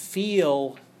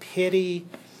feel pity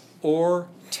or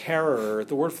terror.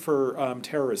 The word for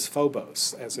terror is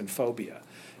phobos, as in phobia.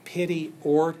 Pity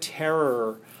or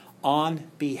terror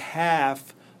on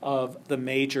behalf of the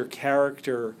major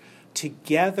character,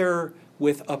 together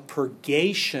with a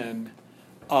purgation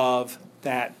of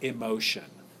that emotion.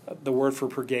 The word for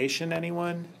purgation,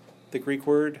 anyone? The Greek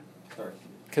word?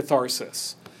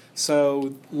 Catharsis.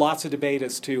 So lots of debate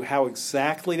as to how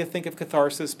exactly to think of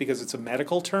catharsis, because it's a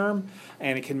medical term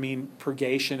and it can mean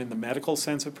purgation in the medical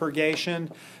sense of purgation.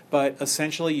 But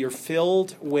essentially you're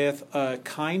filled with a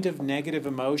kind of negative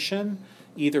emotion,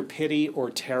 either pity or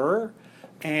terror,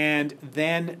 and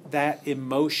then that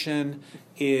emotion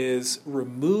is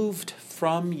removed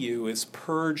from you, is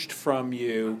purged from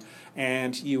you,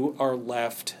 and you are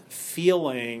left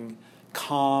feeling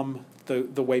calm.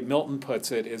 The way Milton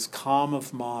puts it is calm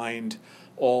of mind,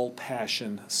 all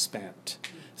passion spent.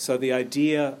 So the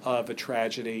idea of a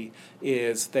tragedy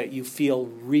is that you feel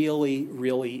really,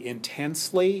 really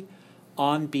intensely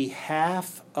on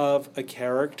behalf of a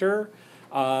character,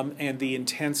 and the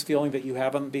intense feeling that you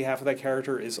have on behalf of that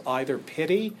character is either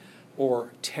pity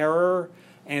or terror,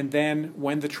 and then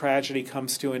when the tragedy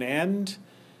comes to an end,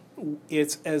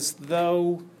 it's as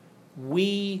though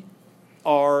we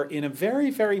are, in a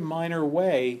very, very minor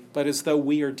way, but as though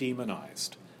we are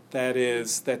demonized. That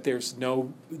is, that there's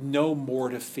no more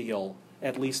to feel,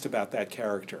 at least about that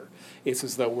character. It's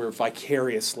as though we're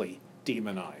vicariously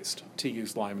demonized, to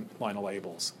use Lionel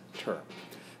Abel's term.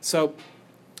 So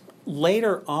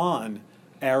later on,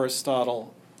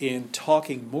 Aristotle, in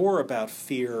talking more about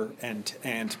fear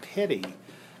and pity,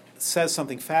 says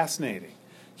something fascinating.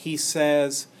 He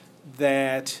says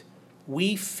that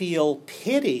we feel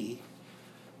pity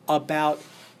about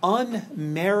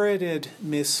unmerited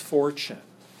misfortune.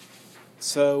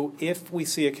 So if we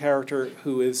see a character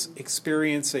who is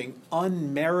experiencing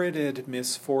unmerited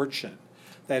misfortune,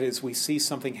 that is, we see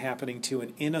something happening to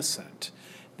an innocent,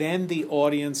 then the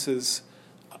audience's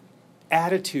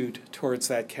attitude towards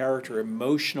that character,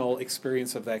 emotional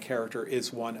experience of that character,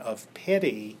 is one of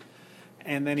pity.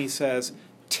 And then he says,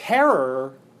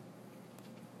 terror,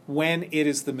 when it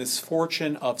is the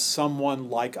misfortune of someone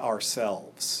like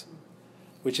ourselves,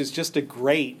 which is just a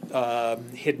great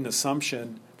hidden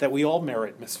assumption that we all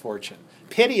merit misfortune.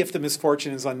 Pity if the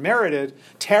misfortune is unmerited,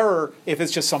 terror if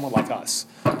it's just someone like us.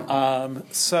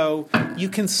 So you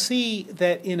can see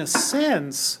that in a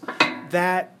sense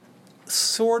that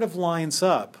sort of lines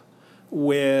up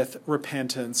with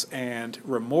repentance and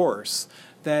remorse,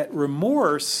 that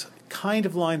remorse kind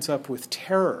of lines up with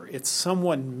terror. It's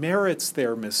someone merits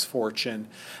their misfortune,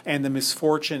 and the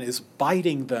misfortune is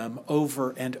biting them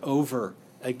over and over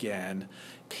again.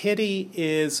 Pity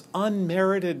is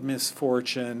unmerited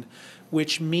misfortune,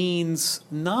 which means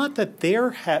not that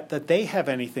they have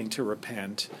anything to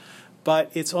repent,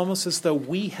 but it's almost as though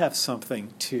we have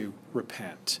something to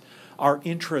repent. Our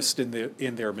interest in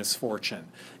their misfortune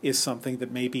is something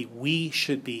that maybe we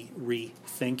should be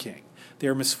rethinking.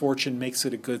 Their misfortune makes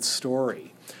it a good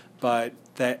story, but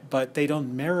they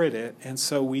don't merit it, and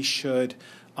so we should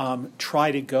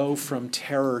try to go from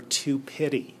terror to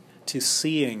pity, to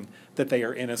seeing that they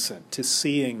are innocent, to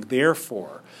seeing,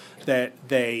 therefore, that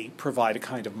they provide a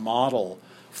kind of model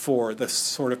for the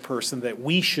sort of person that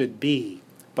we should be,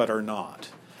 but are not.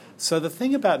 So the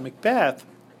thing about Macbeth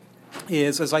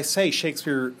is, as I say,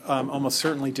 Shakespeare almost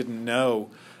certainly didn't know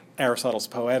Aristotle's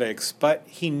Poetics, but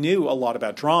he knew a lot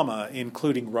about drama,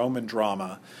 including Roman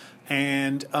drama.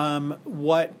 And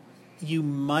what you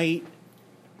might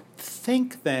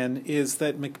think then is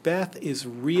that Macbeth is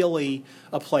really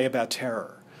a play about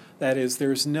terror. That is,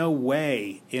 there's no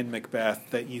way in Macbeth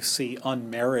that you see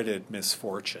unmerited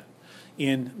misfortune.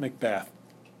 In Macbeth,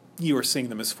 you are seeing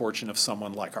the misfortune of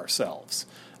someone like ourselves.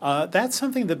 That's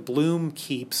something that Bloom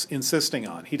keeps insisting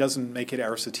on. He doesn't make it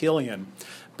Aristotelian,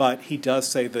 but he does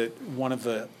say that one of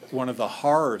the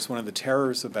horrors, one of the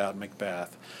terrors about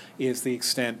Macbeth is the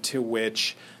extent to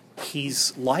which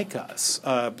he's like us.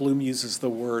 Bloom uses the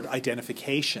word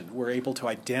identification. We're able to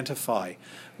identify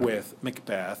with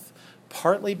Macbeth,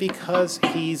 partly because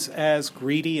he's as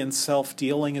greedy and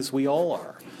self-dealing as we all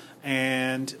are,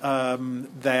 and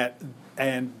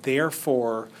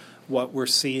therefore what we're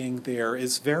seeing there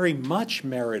is very much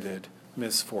merited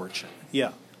misfortune.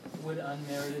 Yeah. Would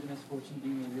unmerited misfortune be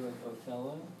maybe like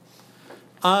Othello?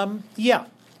 Yeah,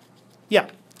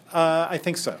 I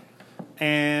think so,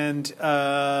 and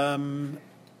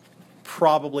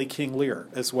probably King Lear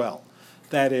as well.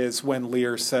 That is, when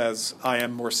Lear says, "I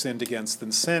am more sinned against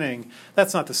than sinning,"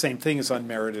 that's not the same thing as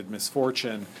unmerited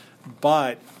misfortune,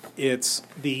 but it's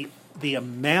the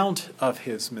amount of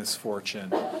his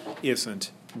misfortune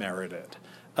isn't merited.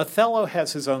 Othello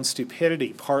has his own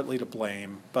stupidity partly to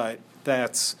blame, but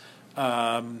that's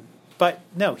but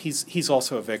no, he's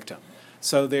also a victim.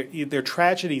 So they're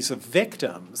tragedies of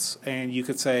victims, and you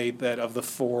could say that of the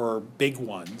four big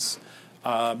ones,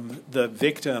 the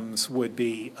victims would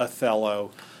be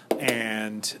Othello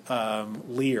and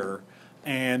Lear,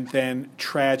 and then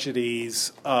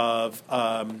tragedies of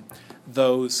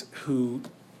those who,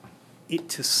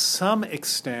 to some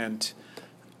extent,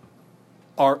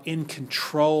 are in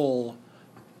control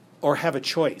or have a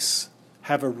choice,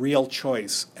 have a real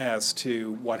choice as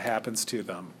to what happens to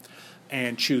them,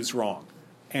 and choose wrong.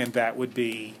 And that would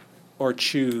be, or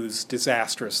choose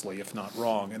disastrously, if not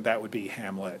wrong, and that would be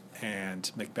Hamlet and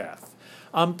Macbeth.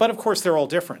 But of course, they're all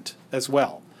different as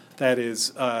well. That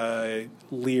is,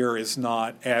 Lear is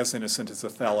not as innocent as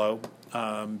Othello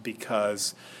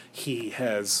because he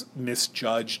has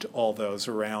misjudged all those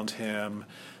around him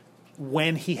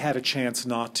when he had a chance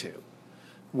not to.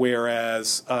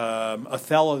 Whereas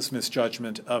Othello's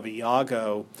misjudgment of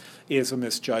Iago is a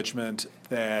misjudgment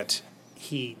that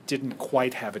he didn't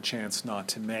quite have a chance not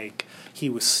to make. He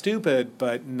was stupid,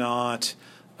 but not.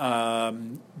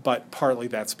 But partly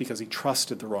that's because he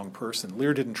trusted the wrong person.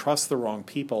 Lear didn't trust the wrong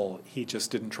people; he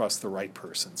just didn't trust the right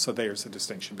person. So there's a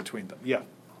distinction between them. Yeah.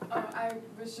 I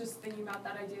was just thinking about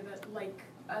that idea that, like,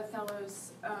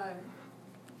 Othello's,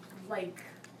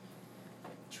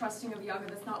 trusting of Iago,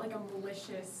 that's not like a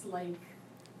malicious,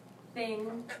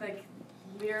 thing. Like,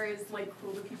 Lear is,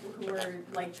 cruel to people who are,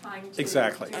 trying to do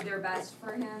their best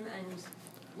for him, and,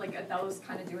 Othello's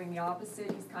kind of doing the opposite.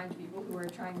 He's kind to people who are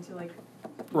trying to,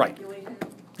 manipulate him.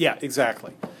 Yeah,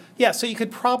 exactly. Yeah, so you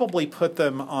could probably put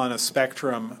them on a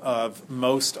spectrum of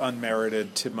most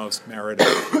unmerited to most merited.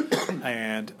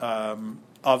 And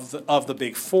of the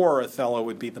big four, Othello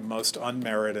would be the most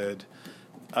unmerited,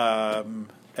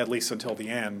 at least until the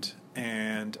end,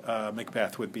 and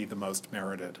Macbeth would be the most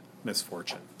merited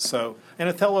misfortune. So, and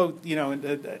Othello,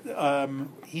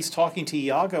 he's talking to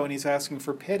Iago and he's asking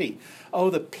for pity. Oh,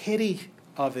 the pity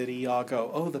of it, Iago.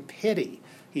 Oh, the pity,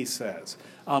 he says.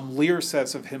 Lear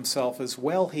says of himself as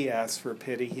well, he asks for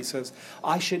pity. He says,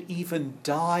 I should even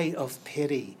die of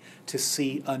pity to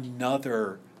see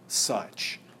another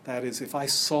such. That is, if I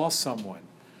saw someone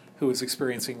who is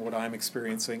experiencing what I'm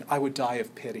experiencing, I would die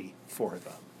of pity for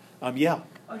them. Yeah.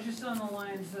 Oh, just on the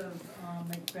lines of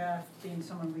Macbeth being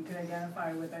someone we could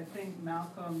identify with, I think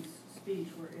Malcolm's speech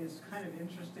is kind of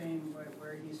interesting,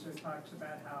 where he sort of talks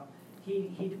about how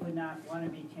he would not want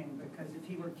to be king, because if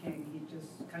he were king, he'd just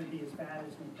kind of be as bad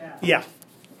as Macbeth. Yeah.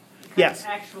 Yes.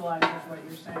 Actualizes what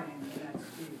you're saying in that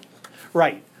speech.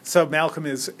 Right. So Malcolm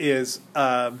is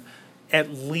at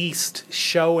least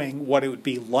showing what it would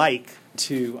be like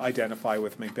to identify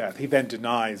with Macbeth. He then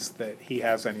denies that he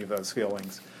has any of those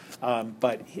feelings,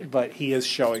 but he is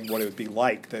showing what it would be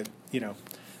like, that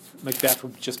Macbeth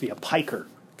would just be a piker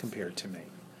compared to me.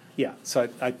 Yeah. So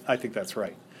I think that's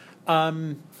right.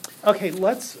 Okay.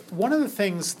 One of the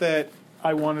things that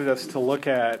I wanted us to look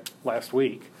at last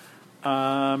week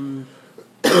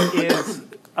is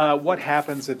what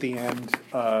happens at the end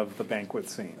of the banquet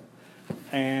scene.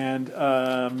 And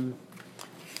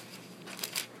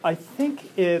I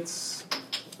think it's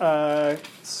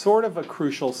sort of a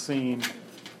crucial scene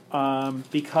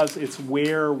because it's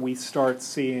where we start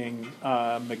seeing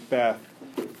Macbeth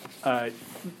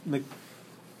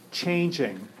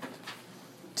changing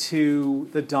to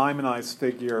the diamondized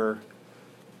figure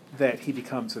that he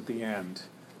becomes at the end.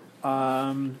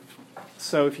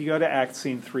 So if you go to Act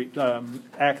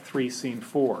 3, Scene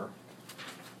 4,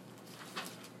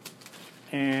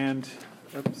 and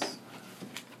oops.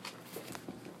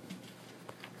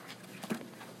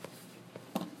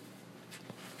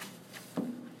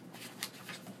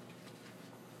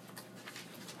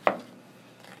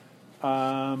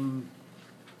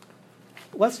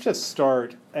 Let's just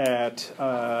start at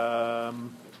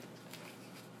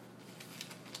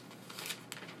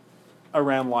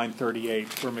around line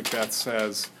 38, where Macbeth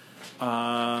says,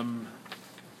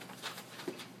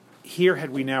 "Here had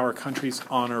we now our country's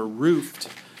honor roofed,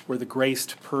 were the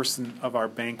graced person of our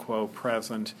Banquo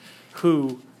present,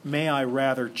 who may I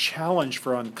rather challenge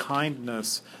for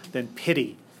unkindness than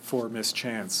pity for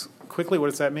mischance." Quickly, what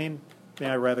does that mean?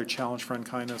 May I rather challenge for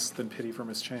unkindness than pity for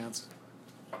mischance?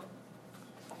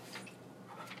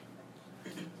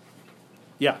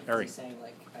 Yeah, Ari. He's saying,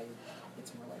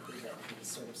 it's more likely that he's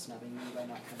sort of snubbing me by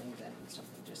not coming than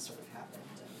something just sort of happened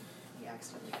and he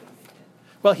accidentally couldn't make it.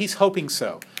 Well, he's hoping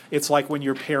so. It's like when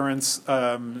your parents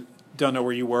don't know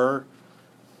where you were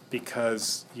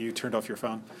because you turned off your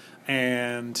phone.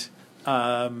 And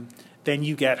then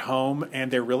you get home and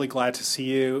they're really glad to see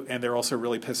you, and they're also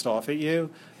really pissed off at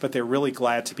you, but they're really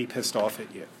glad to be pissed off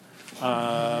at you.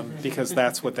 Because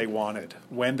that's what they wanted.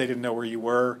 When they didn't know where you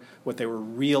were, what they were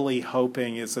really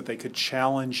hoping is that they could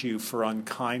challenge you for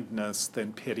unkindness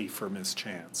than pity for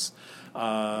mischance.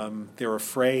 They're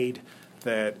afraid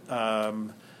that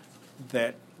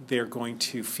that they're going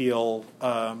to feel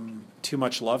too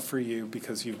much love for you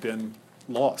because you've been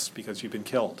lost, because you've been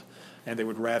killed. And they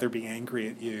would rather be angry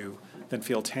at you than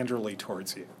feel tenderly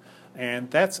towards you. And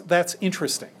that's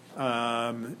interesting.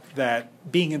 That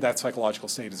being in that psychological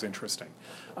state is interesting,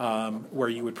 where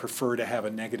you would prefer to have a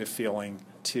negative feeling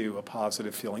to a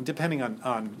positive feeling, depending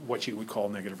on what you would call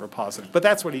negative or positive. But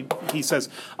that's what he says.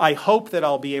 I hope that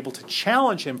I'll be able to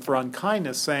challenge him for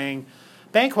unkindness, saying,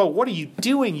 "Banquo, what are you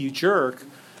doing, you jerk?"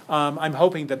 I'm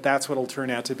hoping that that's what it'll turn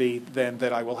out to be, then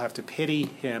that I will have to pity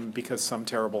him because some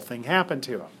terrible thing happened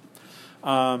to him.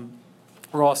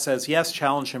 Ross says, yes,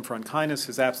 challenge him for unkindness.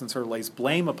 His absence or lays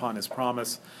blame upon his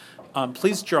promise.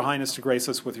 Please, your highness, to grace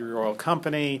us with your royal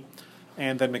company.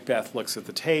 And then Macbeth looks at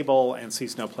the table and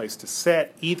sees no place to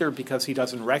sit, either because he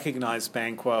doesn't recognize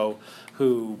Banquo,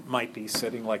 who might be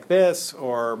sitting like this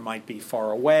or might be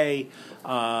far away.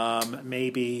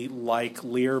 Maybe like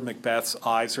Lear, Macbeth's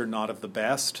eyes are not of the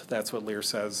best. That's what Lear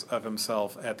says of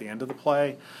himself at the end of the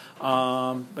play.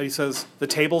 But he says, the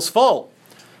table's full.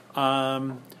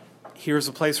 Here's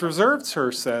a place reserved,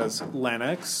 sir, says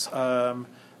Lennox.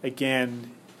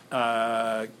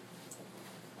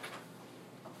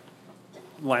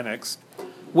 Lennox.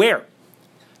 Where?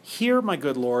 Here, my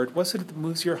good lord. What's it that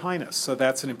moves your highness? So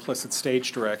that's an implicit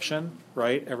stage direction,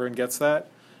 right? Everyone gets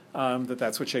that?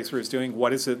 That's what Shakespeare is doing.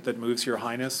 What is it that moves your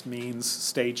highness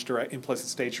means implicit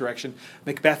stage direction.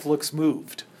 Macbeth looks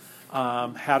moved.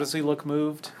 How does he look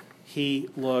moved? He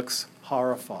looks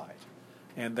horrified.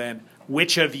 And then,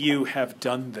 which of you have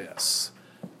done this?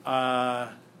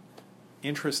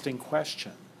 Interesting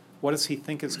question. What does he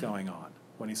think is going on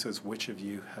when he says, which of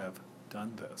you have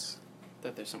done this?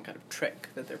 That there's some kind of trick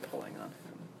that they're pulling on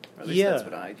him. Or at least that's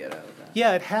what I get out of that.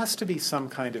 Yeah, it has to be some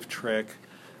kind of trick,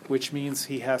 which means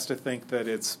he has to think that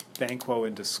it's Banquo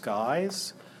in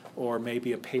disguise, or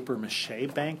maybe a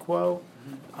papier-mâché Banquo.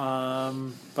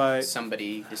 But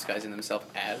somebody disguising themselves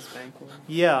as Banquo?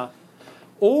 Yeah.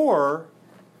 Or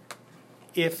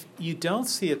if you don't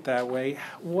see it that way,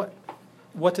 what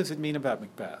does it mean about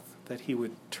Macbeth that he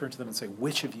would turn to them and say,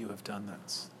 "Which of you have done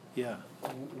this?" Yeah.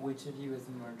 Which of you has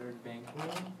murdered Banquo?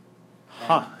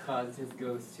 Huh. And caused his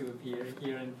ghost to appear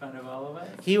here in front of all of us?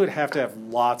 He would have to have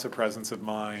lots of presence of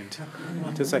mind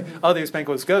to say, "Oh, there's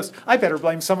Banquo's ghost. I better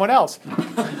blame someone else."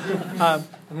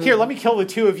 Here, let me kill the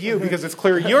two of you because it's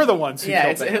clear you're the ones who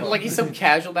killed Banquo. Like he's so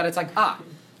casual that it's like,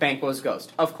 Banquo's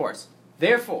ghost, of course.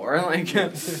 Therefore, like,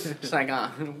 it's like,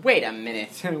 wait a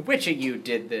minute, which of you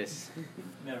did this?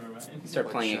 Never mind. Start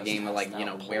playing a game of like,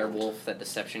 werewolf, that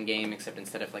deception game, except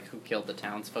instead of like who killed the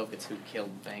townsfolk, it's who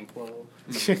killed Banquo.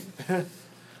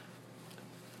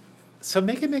 So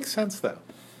make it make sense, though.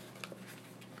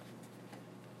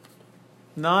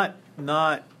 Not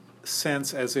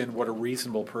sense as in what a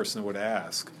reasonable person would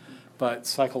ask, but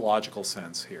psychological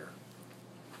sense here.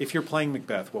 If you're playing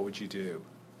Macbeth, what would you do?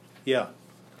 Yeah.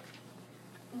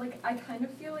 Like, I kind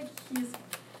of feel like he's,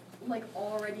 like,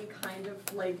 already kind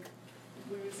of, like,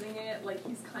 losing it. Like,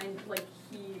 he's kind of, like,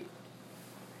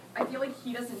 I feel like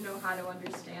he doesn't know how to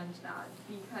understand that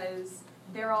because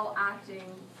they're all acting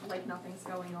like nothing's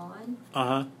going on.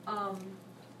 Uh-huh.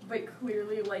 But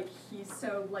clearly, like, he's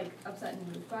so, like, upset and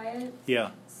moved by it.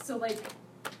 Yeah. So, like,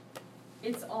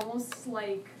 it's almost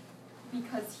like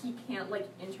because he can't, like,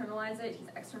 internalize it, he's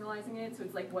externalizing it, so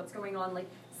it's like, what's going on? Like,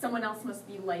 someone else must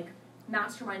be, like,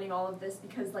 masterminding all of this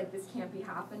because, like, this can't be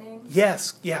happening.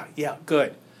 Yes. Yeah,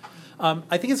 good.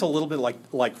 I think it's a little bit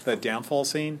like the downfall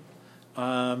scene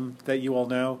that you all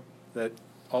know that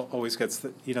always gets the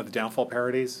downfall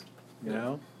parodies.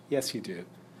 No? Yes, you do.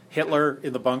 Hitler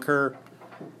in the bunker.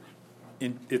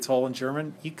 It's all in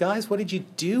German. You guys, what did you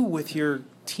do with your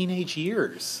teenage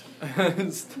years?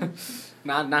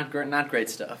 Not great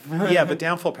stuff. Yeah, but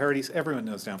downfall parodies. Everyone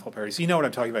knows downfall parodies. You know what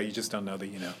I'm talking about. You just don't know that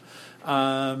you know.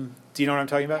 Do you know what I'm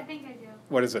talking about? I think I do.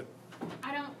 What is it?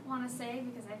 I don't want to say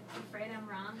because I'm afraid I'm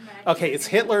wrong. But Okay, it's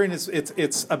Hitler in his.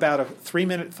 It's about a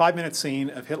 5-minute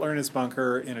scene of Hitler in his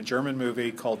bunker in a German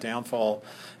movie called Downfall,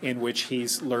 in which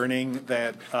he's learning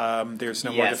that there's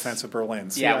no more defense of Berlin.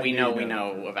 Yeah, we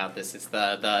know about this. It's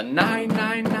the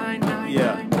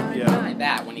 9999999.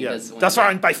 That when he does. Das war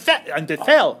ein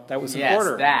Befehl. That was an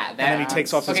order. That. And then he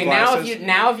takes off his glasses.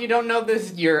 Now if you don't know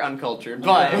this, you're uncultured.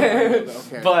 But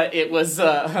but it was.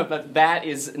 But that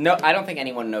is no. I don't think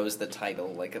anyone knows the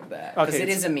title like of that because it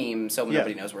is a meme, so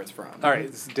nobody knows where it's from. All right,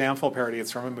 it's a Downfall parody.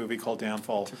 It's from a movie called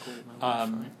Downfall.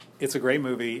 It's a great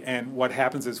movie, and what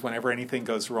happens is whenever anything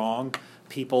goes wrong,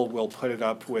 people will put it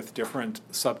up with different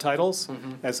subtitles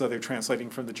as though they're translating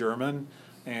from the German,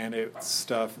 and it's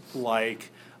stuff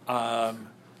like,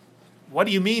 what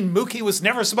do you mean Mookie was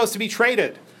never supposed to be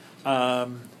traded?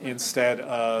 Instead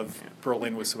of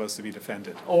Berlin was supposed to be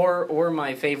defended. Or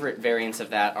my favorite variants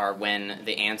of that are when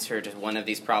the answer to one of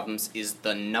these problems is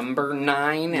the number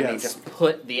 9, and they just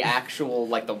put the actual,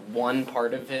 like the one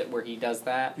part of it where he does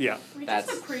that. Yeah. We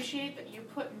just appreciate that you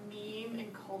put meme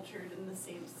and cultured in the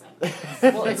same sentence.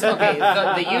 Well, it's okay.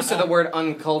 The use of the word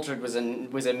uncultured was a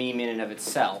meme in and of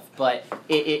itself, but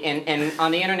and on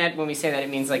the internet when we say that it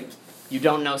means like you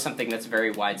don't know something that's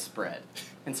very widespread.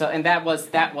 And that was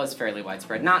fairly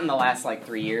widespread. Not in the last like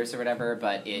 3 years or whatever,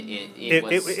 but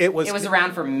it was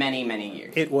around for many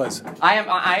years. It was.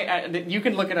 You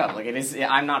can look it up. Like it is.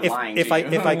 I'm not lying. If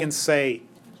I can say,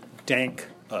 dank.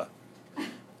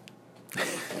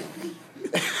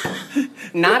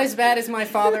 Not as bad as my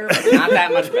father, but not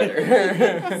that much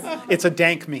better. It's a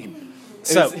dank meme.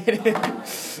 So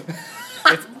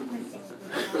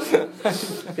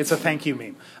it's a thank you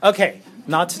meme. Okay.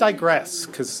 Not to digress,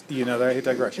 because you know that I hate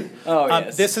digression. Oh,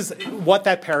 yes. This is what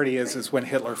that parody is when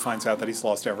Hitler finds out that he's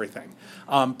lost everything.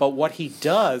 But what he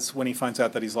does when he finds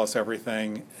out that he's lost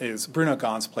everything is Bruno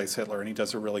Ganz plays Hitler, and he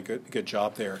does a really good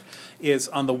job there. Is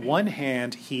on the one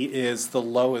hand, he is the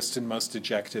lowest and most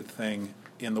dejected thing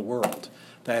in the world.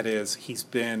 That is, he's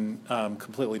been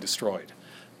completely destroyed.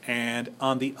 And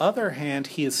on the other hand,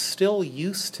 he is still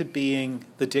used to being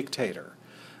the dictator.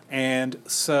 And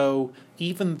so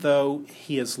even though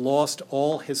he has lost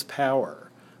all his power,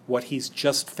 what he's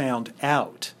just found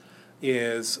out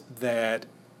is that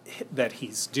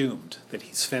he's doomed, that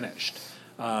he's finished.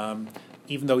 Even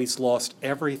though he's lost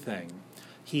everything,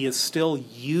 he is still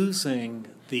using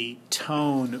the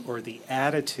tone or the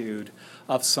attitude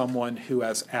of someone who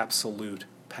has absolute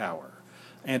power.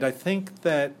 And I think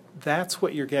that that's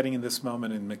what you're getting in this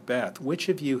moment in Macbeth. Which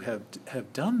of you have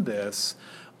done this?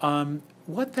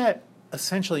 What that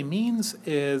essentially means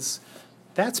is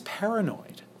that's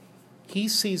paranoid. He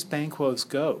sees Banquo's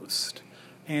ghost,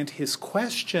 and his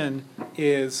question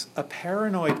is a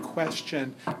paranoid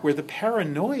question where the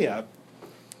paranoia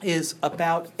is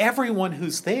about everyone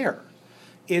who's there.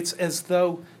 It's as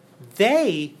though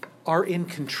they are in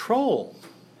control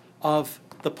of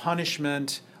the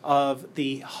punishment, of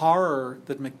the horror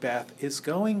that Macbeth is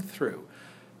going through.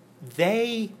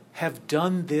 They have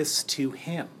done this to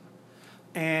him.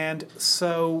 And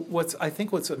so I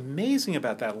think what's amazing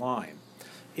about that line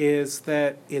is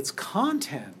that its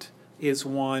content is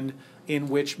one in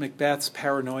which Macbeth's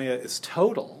paranoia is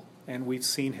total, and we've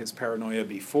seen his paranoia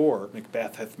before.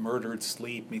 Macbeth hath murdered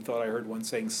sleep. Methought I heard one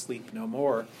saying, sleep no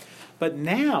more. But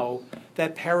now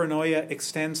that paranoia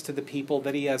extends to the people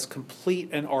that he has complete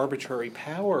and arbitrary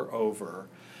power over.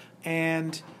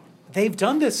 And they've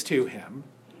done this to him,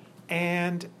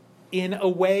 and in a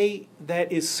way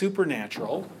that is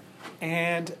supernatural,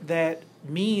 and that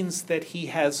means that he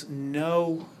has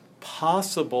no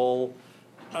possible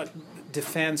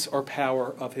defense or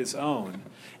power of his own.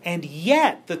 And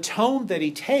yet, the tone that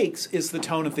he takes is the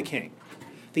tone of the king,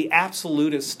 the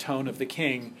absolutist tone of the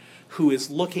king, who is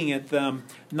looking at them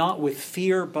not with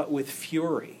fear but with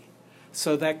fury.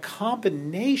 So that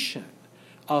combination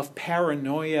of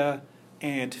paranoia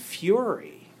and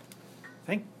fury,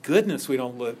 thank goodness we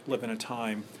don't live in a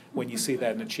time when you see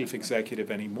that in a chief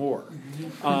executive anymore.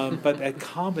 But that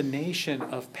combination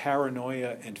of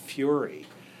paranoia and fury,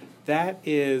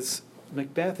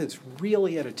 Macbeth is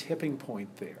really at a tipping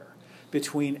point there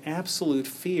between absolute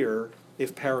fear,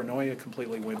 if paranoia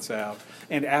completely wins out,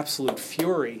 and absolute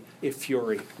fury, if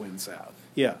fury wins out.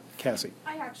 Yeah, Cassie.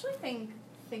 I actually think,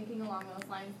 thinking along those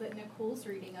lines, that Nicole's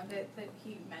reading of it that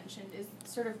he mentioned is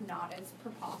sort of not as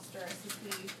preposterous as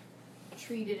we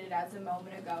treated it as a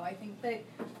moment ago. I think that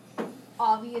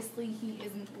obviously he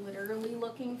isn't literally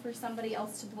looking for somebody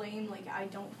else to blame. Like, I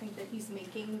don't think that he's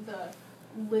making the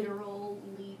literal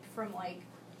leap from, like,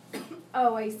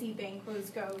 oh, I see Banquo's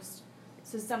ghost,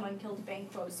 so someone killed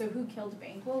Banquo, so who killed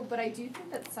Banquo? But I do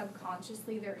think that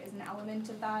subconsciously there is an element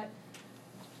of that,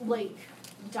 like,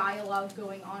 dialogue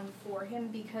going on for him,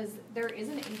 because there is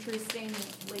an interesting,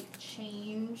 like,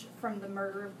 change from the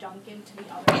murder of Duncan to the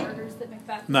other murders that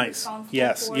Macbeth is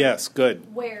responsible for. Yes,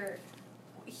 good. Where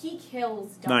he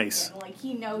kills Duncan. Like,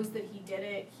 he knows that he did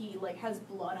it. He, like, has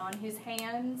blood on his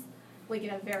hands, like, in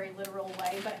a very literal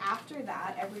way. But after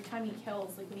that, every time he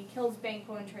kills, like, when he kills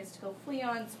Banquo and tries to kill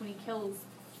Fleance, when he kills,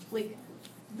 like,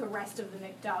 the rest of the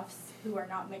Macduffs who are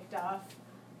not Macduff,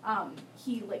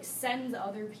 he, like, sends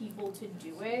other people to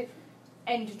do it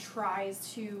and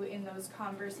tries to, in those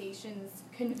conversations,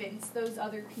 convince those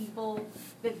other people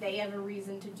that they have a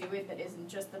reason to do it that isn't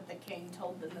just that the king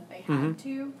told them that they had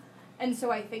to. And so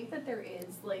I think that there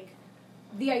is, like,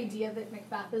 the idea that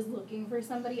Macbeth is looking for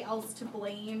somebody else to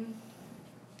blame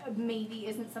maybe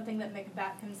isn't something that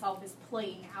Macbeth himself is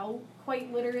playing out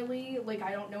quite literally. Like,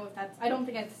 I don't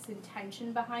think that's his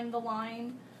intention behind the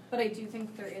line, but I do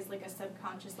think there is, like, a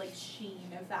subconscious, like,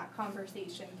 sheen of that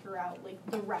conversation throughout, like,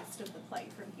 the rest of the play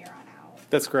from here on out.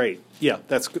 That's great. Yeah,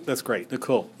 that's great.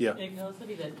 Nicole, yeah. It can also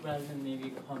be that rather than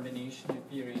maybe a combination of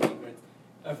fury and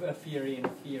fury and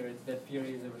fear, it's that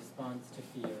fury is a response to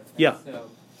fear. And yeah. So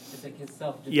it's like his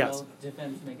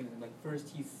self-defense mechanism. Like, first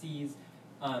he sees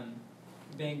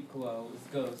Banquo's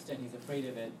ghost and he's afraid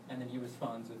of it, and then he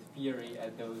responds with fury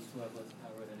at those who have less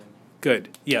power than him. Good.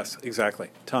 Yes, exactly.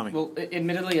 Tommy. Well,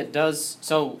 admittedly, it does.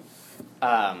 So,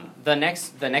 the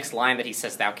next line that he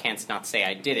says, "Thou canst not say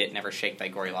I did it. Never shake thy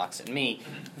gory locks at me."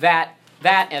 That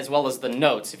as well as the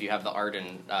notes, if you have the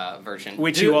Arden version,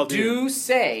 which you all do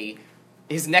say.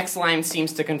 His next line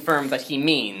seems to confirm that he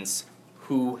means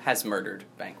who has murdered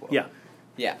Banquo. Yeah.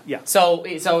 Yeah. So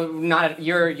not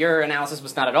your analysis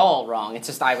was not at all wrong. It's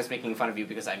just I was making fun of you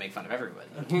because I make fun of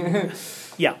everybody.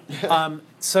 Yeah.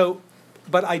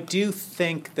 But I do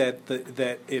think that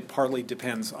that it partly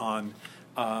depends on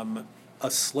a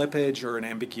slippage or an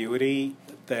ambiguity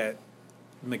that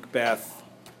Macbeth,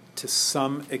 to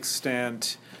some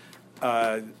extent,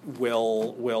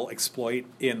 will exploit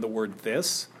in the word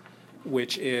 "this,"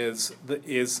 which is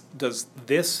does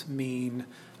this mean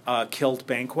killed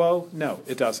Banquo? No,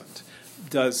 it doesn't.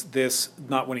 Does this,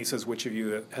 not when he says which of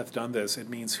you hath done this, it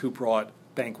means who brought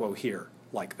Banquo here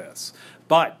like this.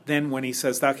 But then when he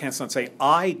says thou canst not say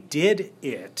I did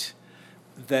it,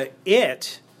 the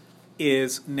it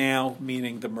is now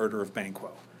meaning the murder of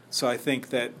Banquo. So I think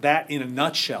that in a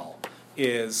nutshell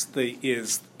is the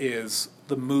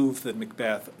move that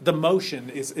Macbeth, the motion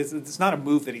is it's not a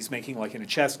move that he's making like in a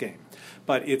chess game,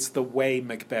 but it's the way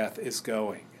Macbeth is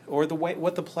going, or the way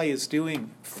what the play is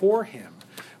doing for him,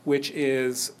 which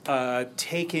is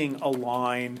taking a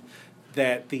line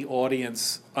that the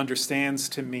audience understands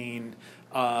to mean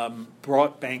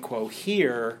brought Banquo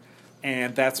here,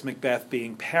 and that's Macbeth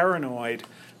being paranoid.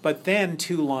 But then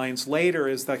 2 lines later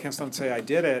is that I can't say I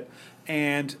did it,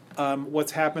 and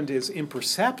what's happened is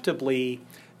imperceptibly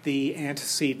the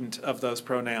antecedent of those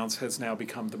pronouns has now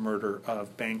become the murder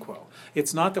of Banquo.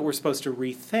 It's not that we're supposed to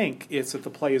rethink, it's that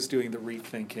the play is doing the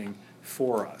rethinking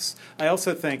for us. I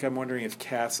also think, I'm wondering if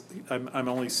I'm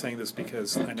only saying this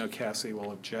because I know Cassie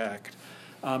will object,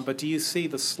 but do you see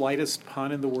the slightest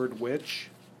pun in the word witch?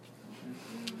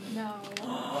 No,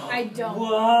 I don't.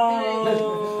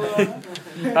 Whoa!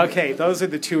 Okay, those are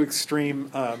the 2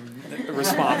 extreme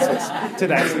responses to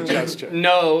that suggestion.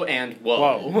 No and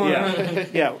whoa. Whoa, yeah.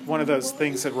 Yeah, one of those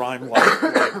things that rhyme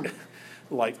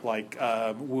like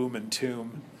womb and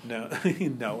tomb, no,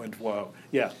 no and whoa.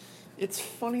 Yeah. It's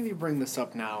funny that you bring this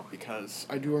up now because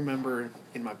I do remember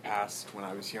in my past when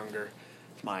I was younger,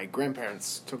 my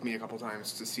grandparents took me a couple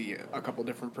times to see a couple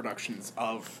different productions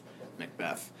of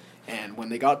Macbeth. And when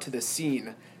they got to this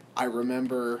scene, I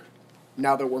remember,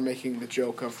 now that we're making the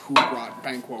joke of who brought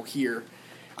Banquo here,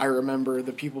 I remember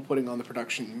the people putting on the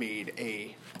production made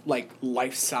a,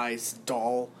 life-size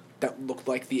doll that looked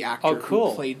like the actor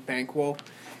who played Banquo.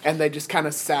 And they just kind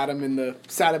of sat him in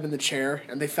the chair,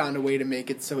 and they found a way to make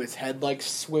it so his head,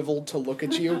 swiveled to look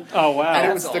at you. Oh, wow.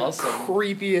 And it was the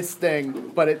creepiest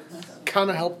thing, but it kind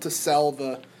of helped to sell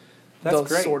the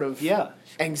sort of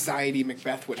anxiety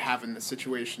Macbeth would have in this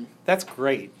situation. That's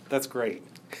great. That's great.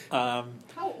 How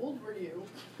old were you?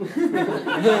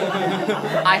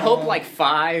 I hope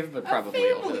 5, but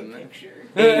probably older than that.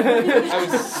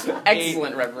 8.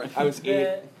 Excellent reference. I was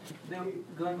 8.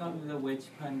 Going off of the witch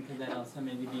pun could that also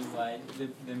maybe be why the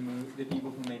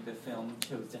people who made the film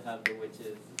chose to have the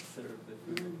witches serve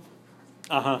the food?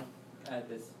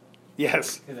 This.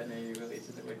 Yes. Because that maybe relates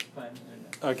to the witch pun.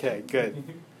 Okay, good.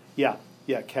 Yeah,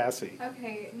 Cassie.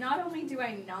 Okay, not only do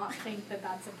I not think that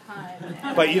that's a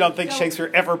pun, but you don't think Shakespeare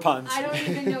ever puns. I don't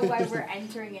even know why we're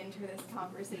entering into this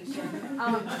conversation.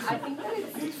 I think that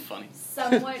it's funny.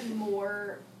 Somewhat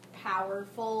more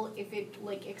powerful if it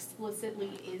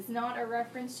explicitly is not a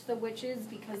reference to the witches,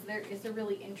 because there is a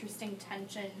really interesting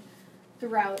tension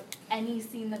throughout any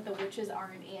scene that the witches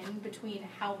aren't in between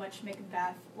how much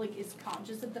Macbeth is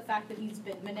conscious of the fact that he's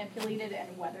been manipulated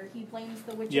and whether he blames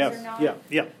the witches or not.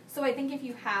 Yeah. So I think if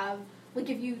you have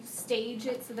if you stage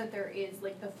it so that there is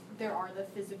there are the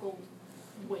physical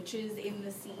witches in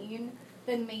the scene,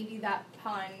 then maybe that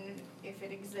pun, if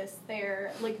it exists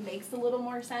there, makes a little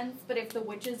more sense. But if the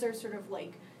witches are sort of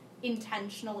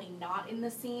intentionally not in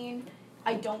the scene,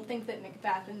 I don't think that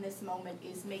Macbeth in this moment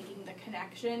is making the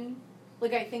connection.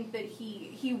 I think that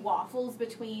he waffles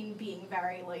between being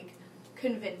very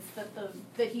convinced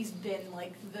that he's been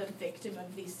the victim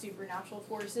of these supernatural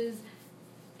forces,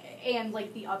 and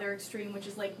the other extreme, which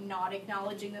is not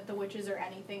acknowledging that the witches are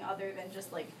anything other than just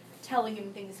telling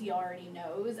him things he already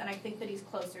knows. And I think that he's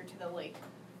closer to the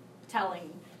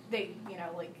telling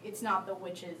it's not the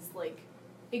witches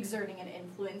exerting an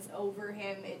influence over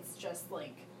him. It's just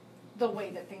the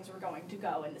way that things were going to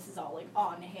go, and this is all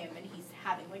on him, and he's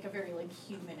having a very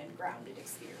human and grounded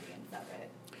experience of it.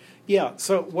 Yeah,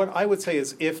 so what I would say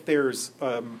is if there's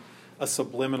a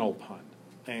subliminal pun,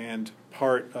 and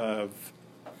part of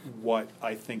what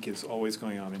I think is always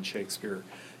going on in Shakespeare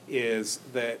is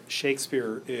that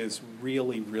Shakespeare is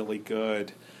really, really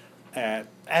good at,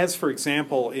 as for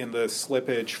example in the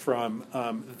slippage from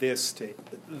this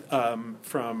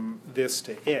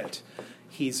to it,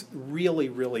 he's really,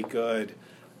 really good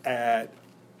at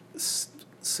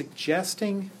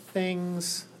suggesting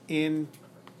things in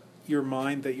your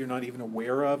mind that you're not even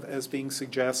aware of as being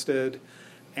suggested,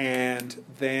 and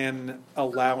then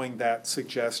allowing that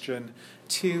suggestion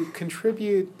to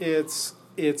contribute its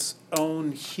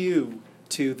own hue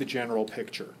to the general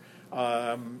picture.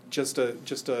 Just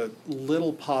a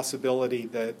little possibility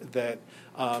that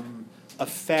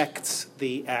affects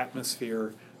the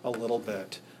atmosphere a little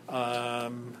bit.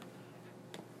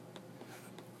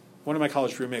 One of my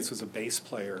college roommates was a bass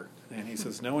player, and he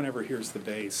says no one ever hears the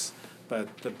bass,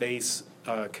 but the bass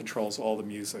controls all the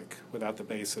music. Without the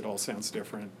bass, it all sounds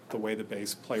different. The way the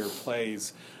bass player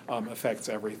plays affects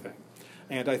everything.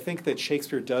 And I think that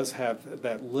Shakespeare does have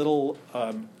that little,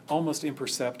 almost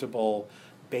imperceptible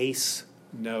bass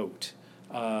note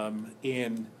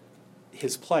in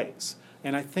his plays.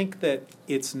 And I think that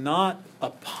it's not a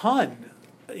pun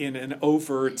in an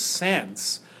overt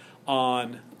sense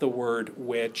on the word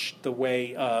witch, the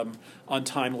way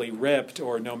untimely ripped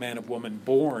or no man of woman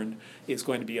born is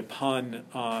going to be a pun,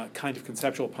 kind of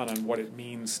conceptual pun on what it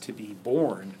means to be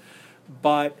born.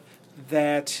 But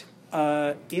that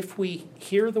if we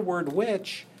hear the word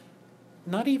witch,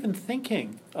 not even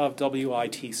thinking of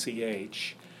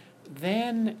W-I-T-C-H,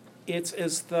 then it's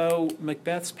as though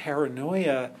Macbeth's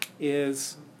paranoia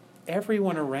is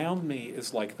everyone around me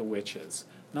is like the witches.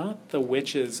 Not the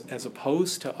witches as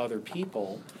opposed to other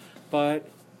people, but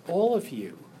all of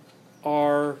you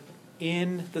are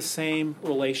in the same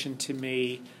relation to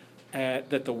me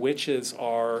that the witches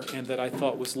are, and that I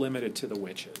thought was limited to the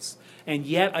witches. And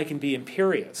yet I can be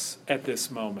imperious at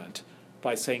this moment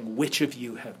by saying, which of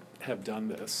you have done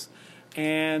this?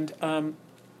 And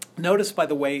notice, by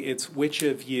the way, it's which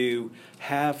of you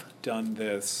have done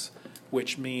this,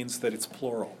 which means that it's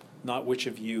plural, not which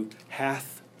of you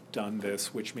hath done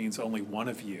this, which means only one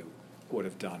of you would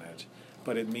have done it.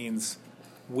 But it means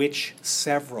which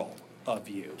several of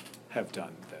you have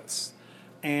done this.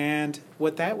 And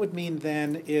what that would mean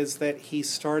then is that he's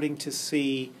starting to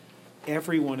see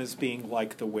everyone as being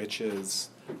like the witches,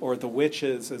 or the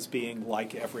witches as being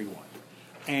like everyone.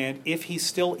 And if he's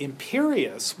still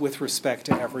imperious with respect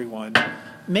to everyone,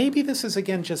 maybe this is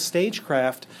again just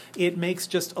stagecraft, it makes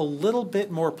just a little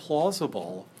bit more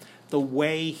plausible the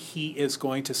way he is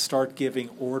going to start giving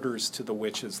orders to the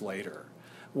witches later.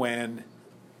 When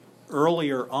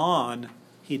earlier on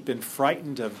he'd been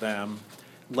frightened of them,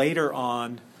 later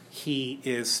on he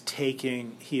is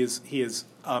acting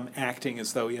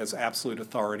as though he has absolute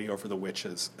authority over the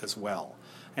witches as well.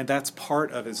 And that's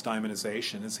part of his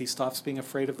diamondization, is he stops being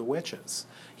afraid of the witches.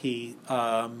 He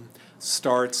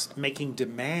starts making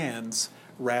demands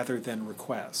rather than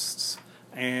requests.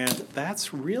 And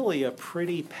that's really a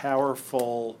pretty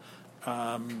powerful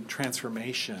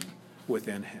transformation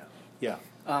within him. Yeah.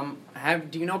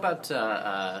 Do you know about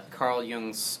Carl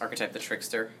Jung's archetype, the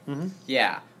trickster? Mm-hmm.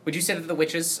 Yeah. Would you say that the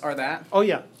witches are that? Oh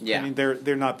yeah. Yeah. I mean,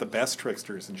 they're not the best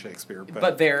tricksters in Shakespeare,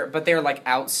 but they're like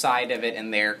outside of it,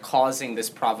 and they're causing this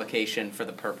provocation for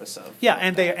the purpose of. Yeah,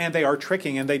 and they are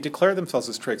tricking, and they declare themselves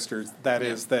as tricksters. That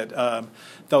is that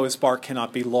though his bark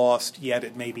cannot be lost, yet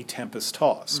it may be tempest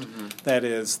tossed. Mm-hmm. That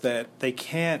is that they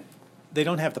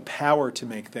don't have the power to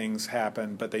make things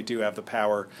happen, but they do have the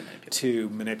power to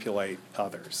manipulate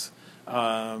others.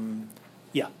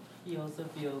 Yeah. He also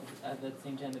feels, at the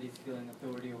same time that he's feeling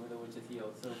authority over the witches, he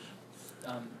also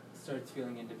starts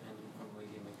feeling independent from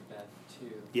Lady Macbeth,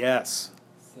 too. Yes.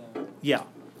 So. Yeah.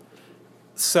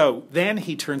 So then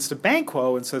he turns to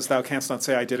Banquo and says, "Thou canst not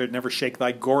say I did it, never shake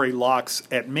thy gory locks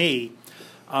at me."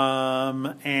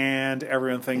 And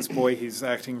everyone thinks, boy, he's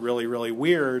acting really, really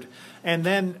weird. And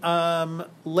then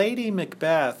Lady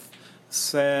Macbeth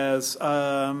says,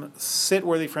 "Sit,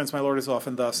 worthy friends, my lord is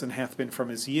often thus, and hath been from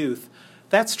his youth."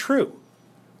 That's true.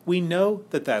 We know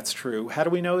that that's true. How do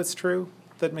we know it's true?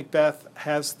 That Macbeth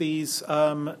has these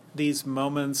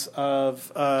moments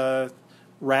of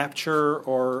rapture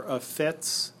or of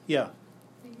fits? Yeah.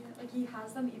 Like he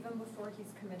has them even before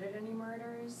he's committed any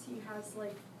murders. He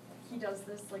does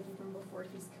this like even before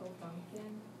he's killed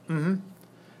Duncan. Mm-hmm.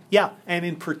 Yeah, and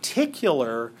in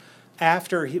particular,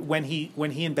 after when he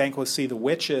and Banquo see the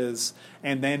witches,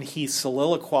 and then he's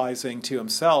soliloquizing to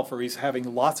himself, or he's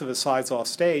having lots of asides off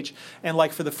stage, and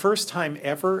like for the first time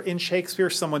ever in Shakespeare,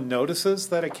 someone notices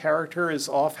that a character is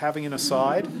off having an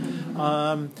aside,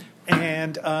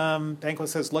 and Banquo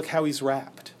says, "Look how he's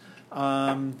rapt."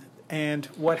 And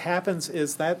what happens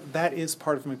is that is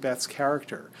part of Macbeth's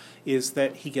character, is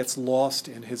that he gets lost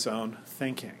in his own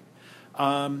thinking.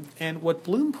 And what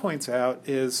Bloom points out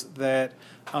is that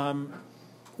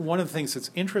one of the things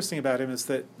that's interesting about him is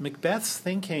that Macbeth's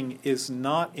thinking is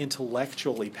not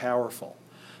intellectually powerful.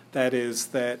 That is,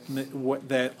 that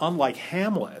unlike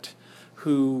Hamlet,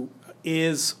 who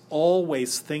is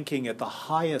always thinking at the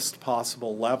highest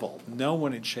possible level, no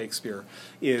one in Shakespeare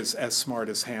is as smart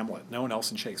as Hamlet. No one else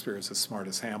in Shakespeare is as smart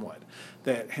as Hamlet.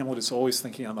 That Hamlet is always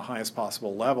thinking on the highest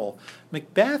possible level.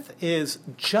 Macbeth is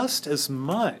just as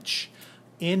much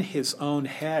in his own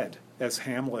head as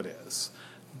Hamlet is,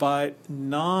 but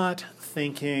not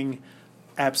thinking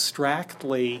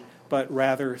abstractly, but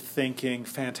rather thinking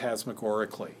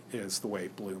phantasmagorically, is the way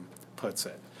Bloom puts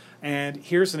it. And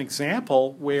here's an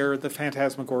example where the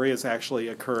phantasmagoria is actually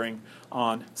occurring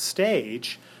on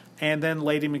stage, and then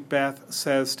Lady Macbeth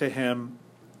says to him,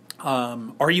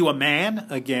 "Are you a man?"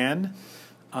 again.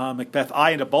 Macbeth, "I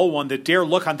and a bold one that dare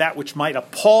look on that which might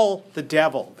appall the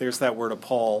devil." There's that word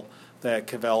appall that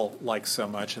Cavell likes so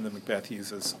much and that Macbeth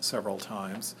uses several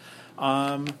times.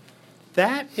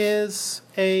 That is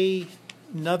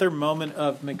another moment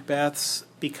of Macbeth's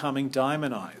becoming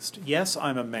diamondized. Yes,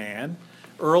 I'm a man.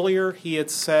 Earlier he had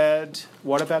said,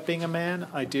 what about being a man?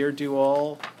 I dare do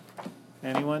all.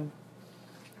 Anyone?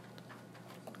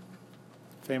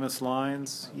 Famous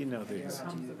lines? You know these.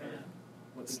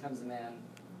 What becomes a man,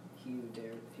 he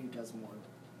who does more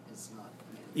is not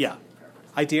a man. Yeah.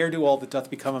 I dare do all that doth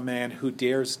become a man, who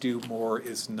dares do more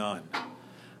is none.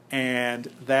 And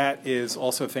that is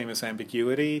also a famous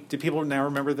ambiguity. Do people now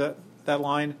remember that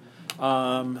line?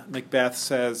 Macbeth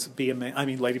says,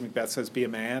 Lady Macbeth says, be a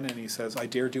man, and he says, I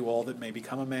dare do all that may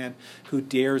become a man, who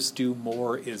dares do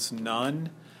more is none.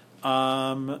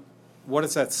 What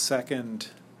does that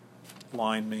second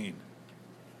line mean?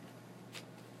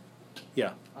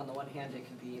 Yeah. On the one hand, it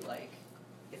can be like,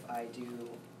 if I do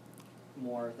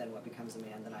more than what becomes a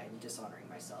man, then I'm dishonoring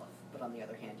myself. But on the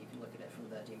other hand, you can look at it from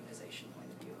the demonization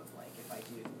point of view of like, if I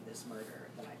do this murder,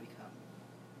 then I become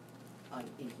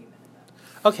inhuman in that.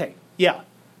 Okay. Yeah.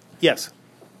 Yes.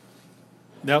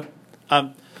 No.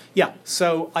 Yeah.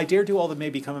 So I dare do all that may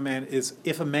become a man is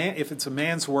if it's a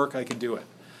man's work, I can do it.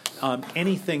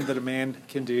 Anything that a man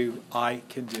can do, I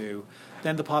can do.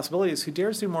 Then the possibility is who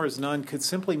dares do more is none could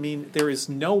simply mean there is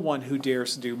no one who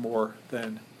dares do more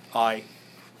than I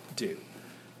do.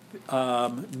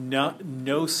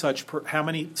 No such. How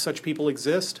many such people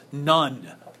exist?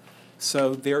 None.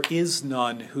 So there is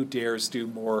none who dares do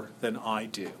more than I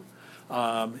do.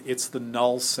 It's the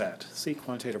null set. See,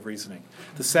 quantitative reasoning.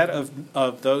 The set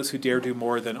of those who dare do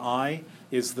more than I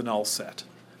is the null set.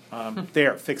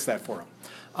 There, fix that for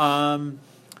them.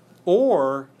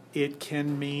 Or it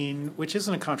can mean, which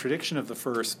isn't a contradiction of the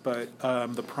first, but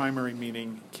the primary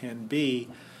meaning can be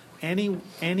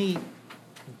any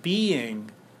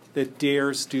being that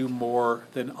dares do more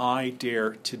than I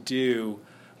dare to do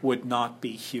would not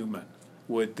be human,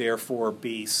 would therefore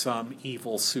be some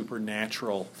evil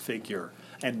supernatural figure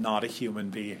and not a human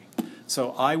being.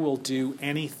 So I will do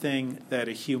anything that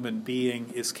a human being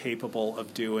is capable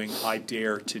of doing, I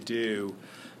dare to do.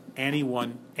 Any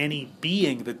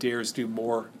being that dares do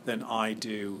more than I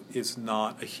do is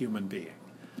not a human being.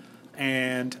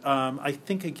 And I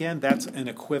think, again, that's an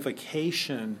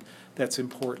equivocation that's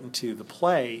important to the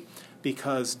play,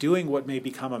 because doing what may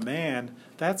become a man,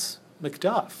 that's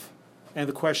Macduff. And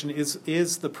the question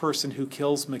is the person who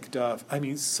kills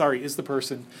is the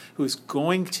person who's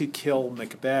going to kill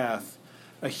Macbeth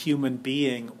a human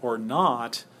being or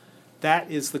not?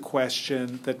 That is the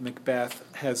question that Macbeth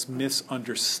has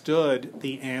misunderstood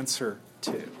the answer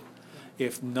to.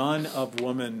 If none of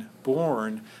woman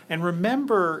born, and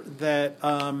remember that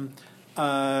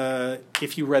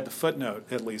if you read the footnote,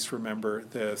 at least remember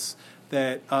this,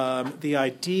 that the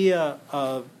idea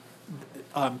of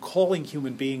calling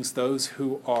human beings those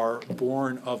who are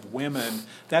born of women,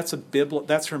 that's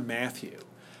from Matthew.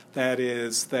 That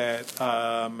is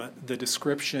the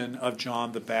description of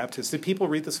John the Baptist. Did people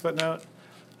read this footnote?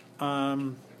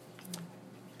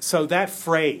 So that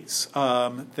phrase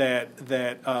that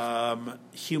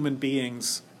human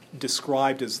beings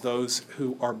described as those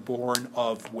who are born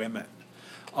of women,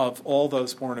 of all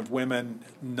those born of women,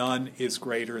 none is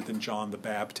greater than John the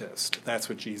Baptist. That's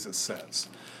what Jesus says.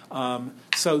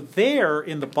 So there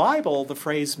in the Bible, the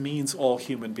phrase means all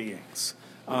human beings.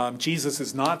 Jesus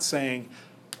is not saying,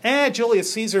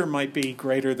 Julius Caesar might be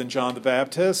greater than John the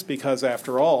Baptist, because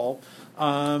after all,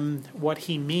 what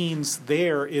he means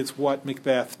there is what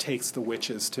Macbeth takes the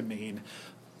witches to mean.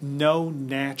 No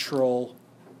natural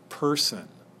person,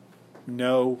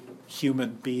 no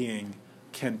human being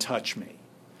can touch me.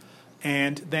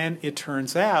 And then it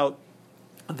turns out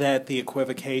that the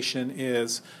equivocation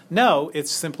is, no,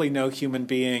 it's simply no human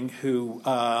being who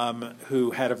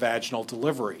had a vaginal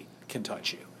delivery can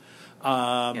touch you.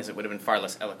 Yes, it would have been far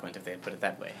less eloquent if they had put it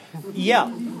that way.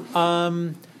 Yeah.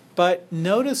 But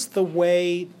notice the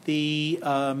way the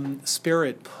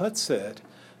Spirit puts it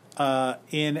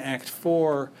in Act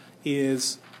 4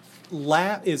 is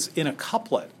in a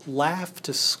couplet, laugh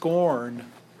to scorn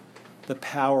the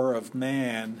power of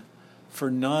man, for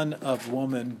none of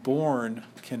woman born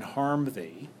can harm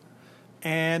thee.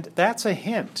 And that's a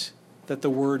hint that the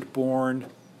word born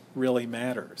really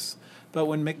matters. But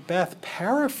when Macbeth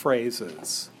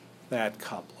paraphrases that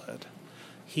couplet,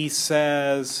 he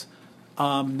says,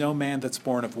 no man that's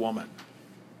born of woman.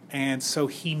 And so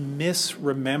he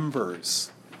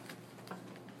misremembers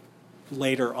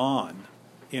later on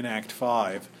in Act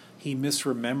 5, he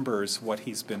misremembers what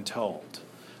he's been told.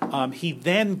 He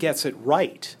then gets it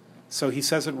right. So he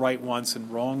says it right once and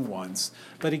wrong once.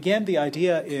 But again, the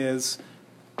idea is,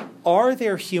 are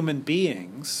there human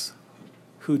beings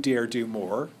who dare do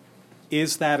more?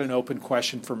 Is that an open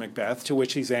question for Macbeth, to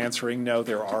which he's answering, no,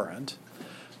 there aren't?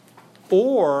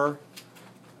 Or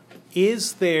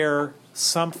is there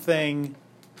something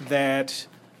that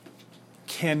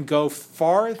can go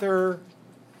farther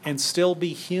and still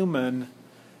be human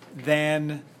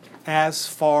than as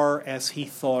far as he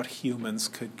thought humans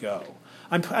could go?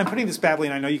 I'm putting this badly,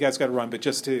 and I know you guys got to run, but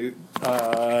just to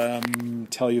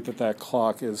tell you that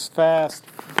clock is fast.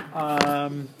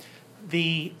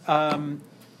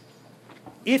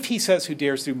 If he says who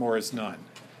dares do more is none,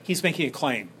 he's making a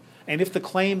claim. And if the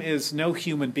claim is no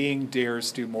human being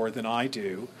dares do more than I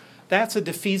do, that's a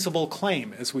defeasible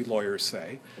claim, as we lawyers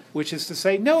say, which is to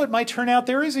say, no, it might turn out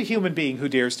there is a human being who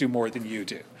dares do more than you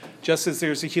do, just as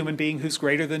there's a human being who's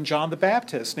greater than John the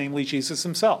Baptist, namely Jesus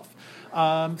himself.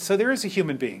 So there is a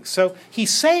human being. So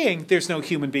he's saying there's no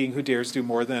human being who dares do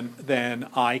more than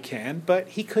I can, but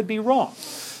he could be wrong.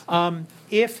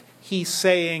 If he's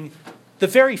saying the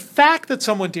very fact that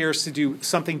someone dares to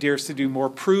do more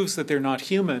proves that they're not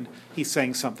human, he's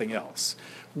saying something else.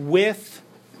 With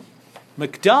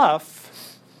Macduff,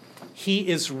 he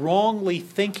is wrongly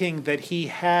thinking that he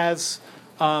has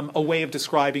a way of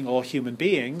describing all human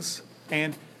beings,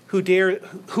 and who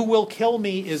will kill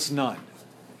me is none,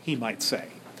 he might say,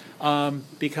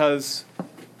 because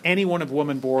anyone of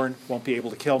woman born won't be able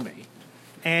to kill me.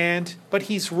 But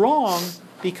he's wrong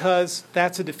because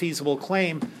that's a defeasible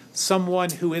claim.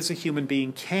 Someone who is a human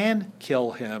being can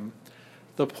kill him.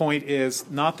 The point is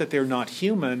not that they're not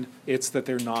human, it's that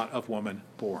they're not of woman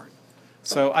born.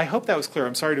 So I hope that was clear.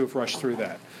 I'm sorry to have rushed through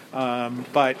that.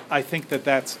 But I think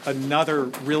that's another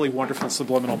really wonderful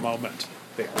subliminal moment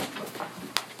there.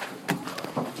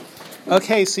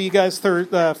 Okay, see you guys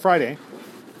Friday.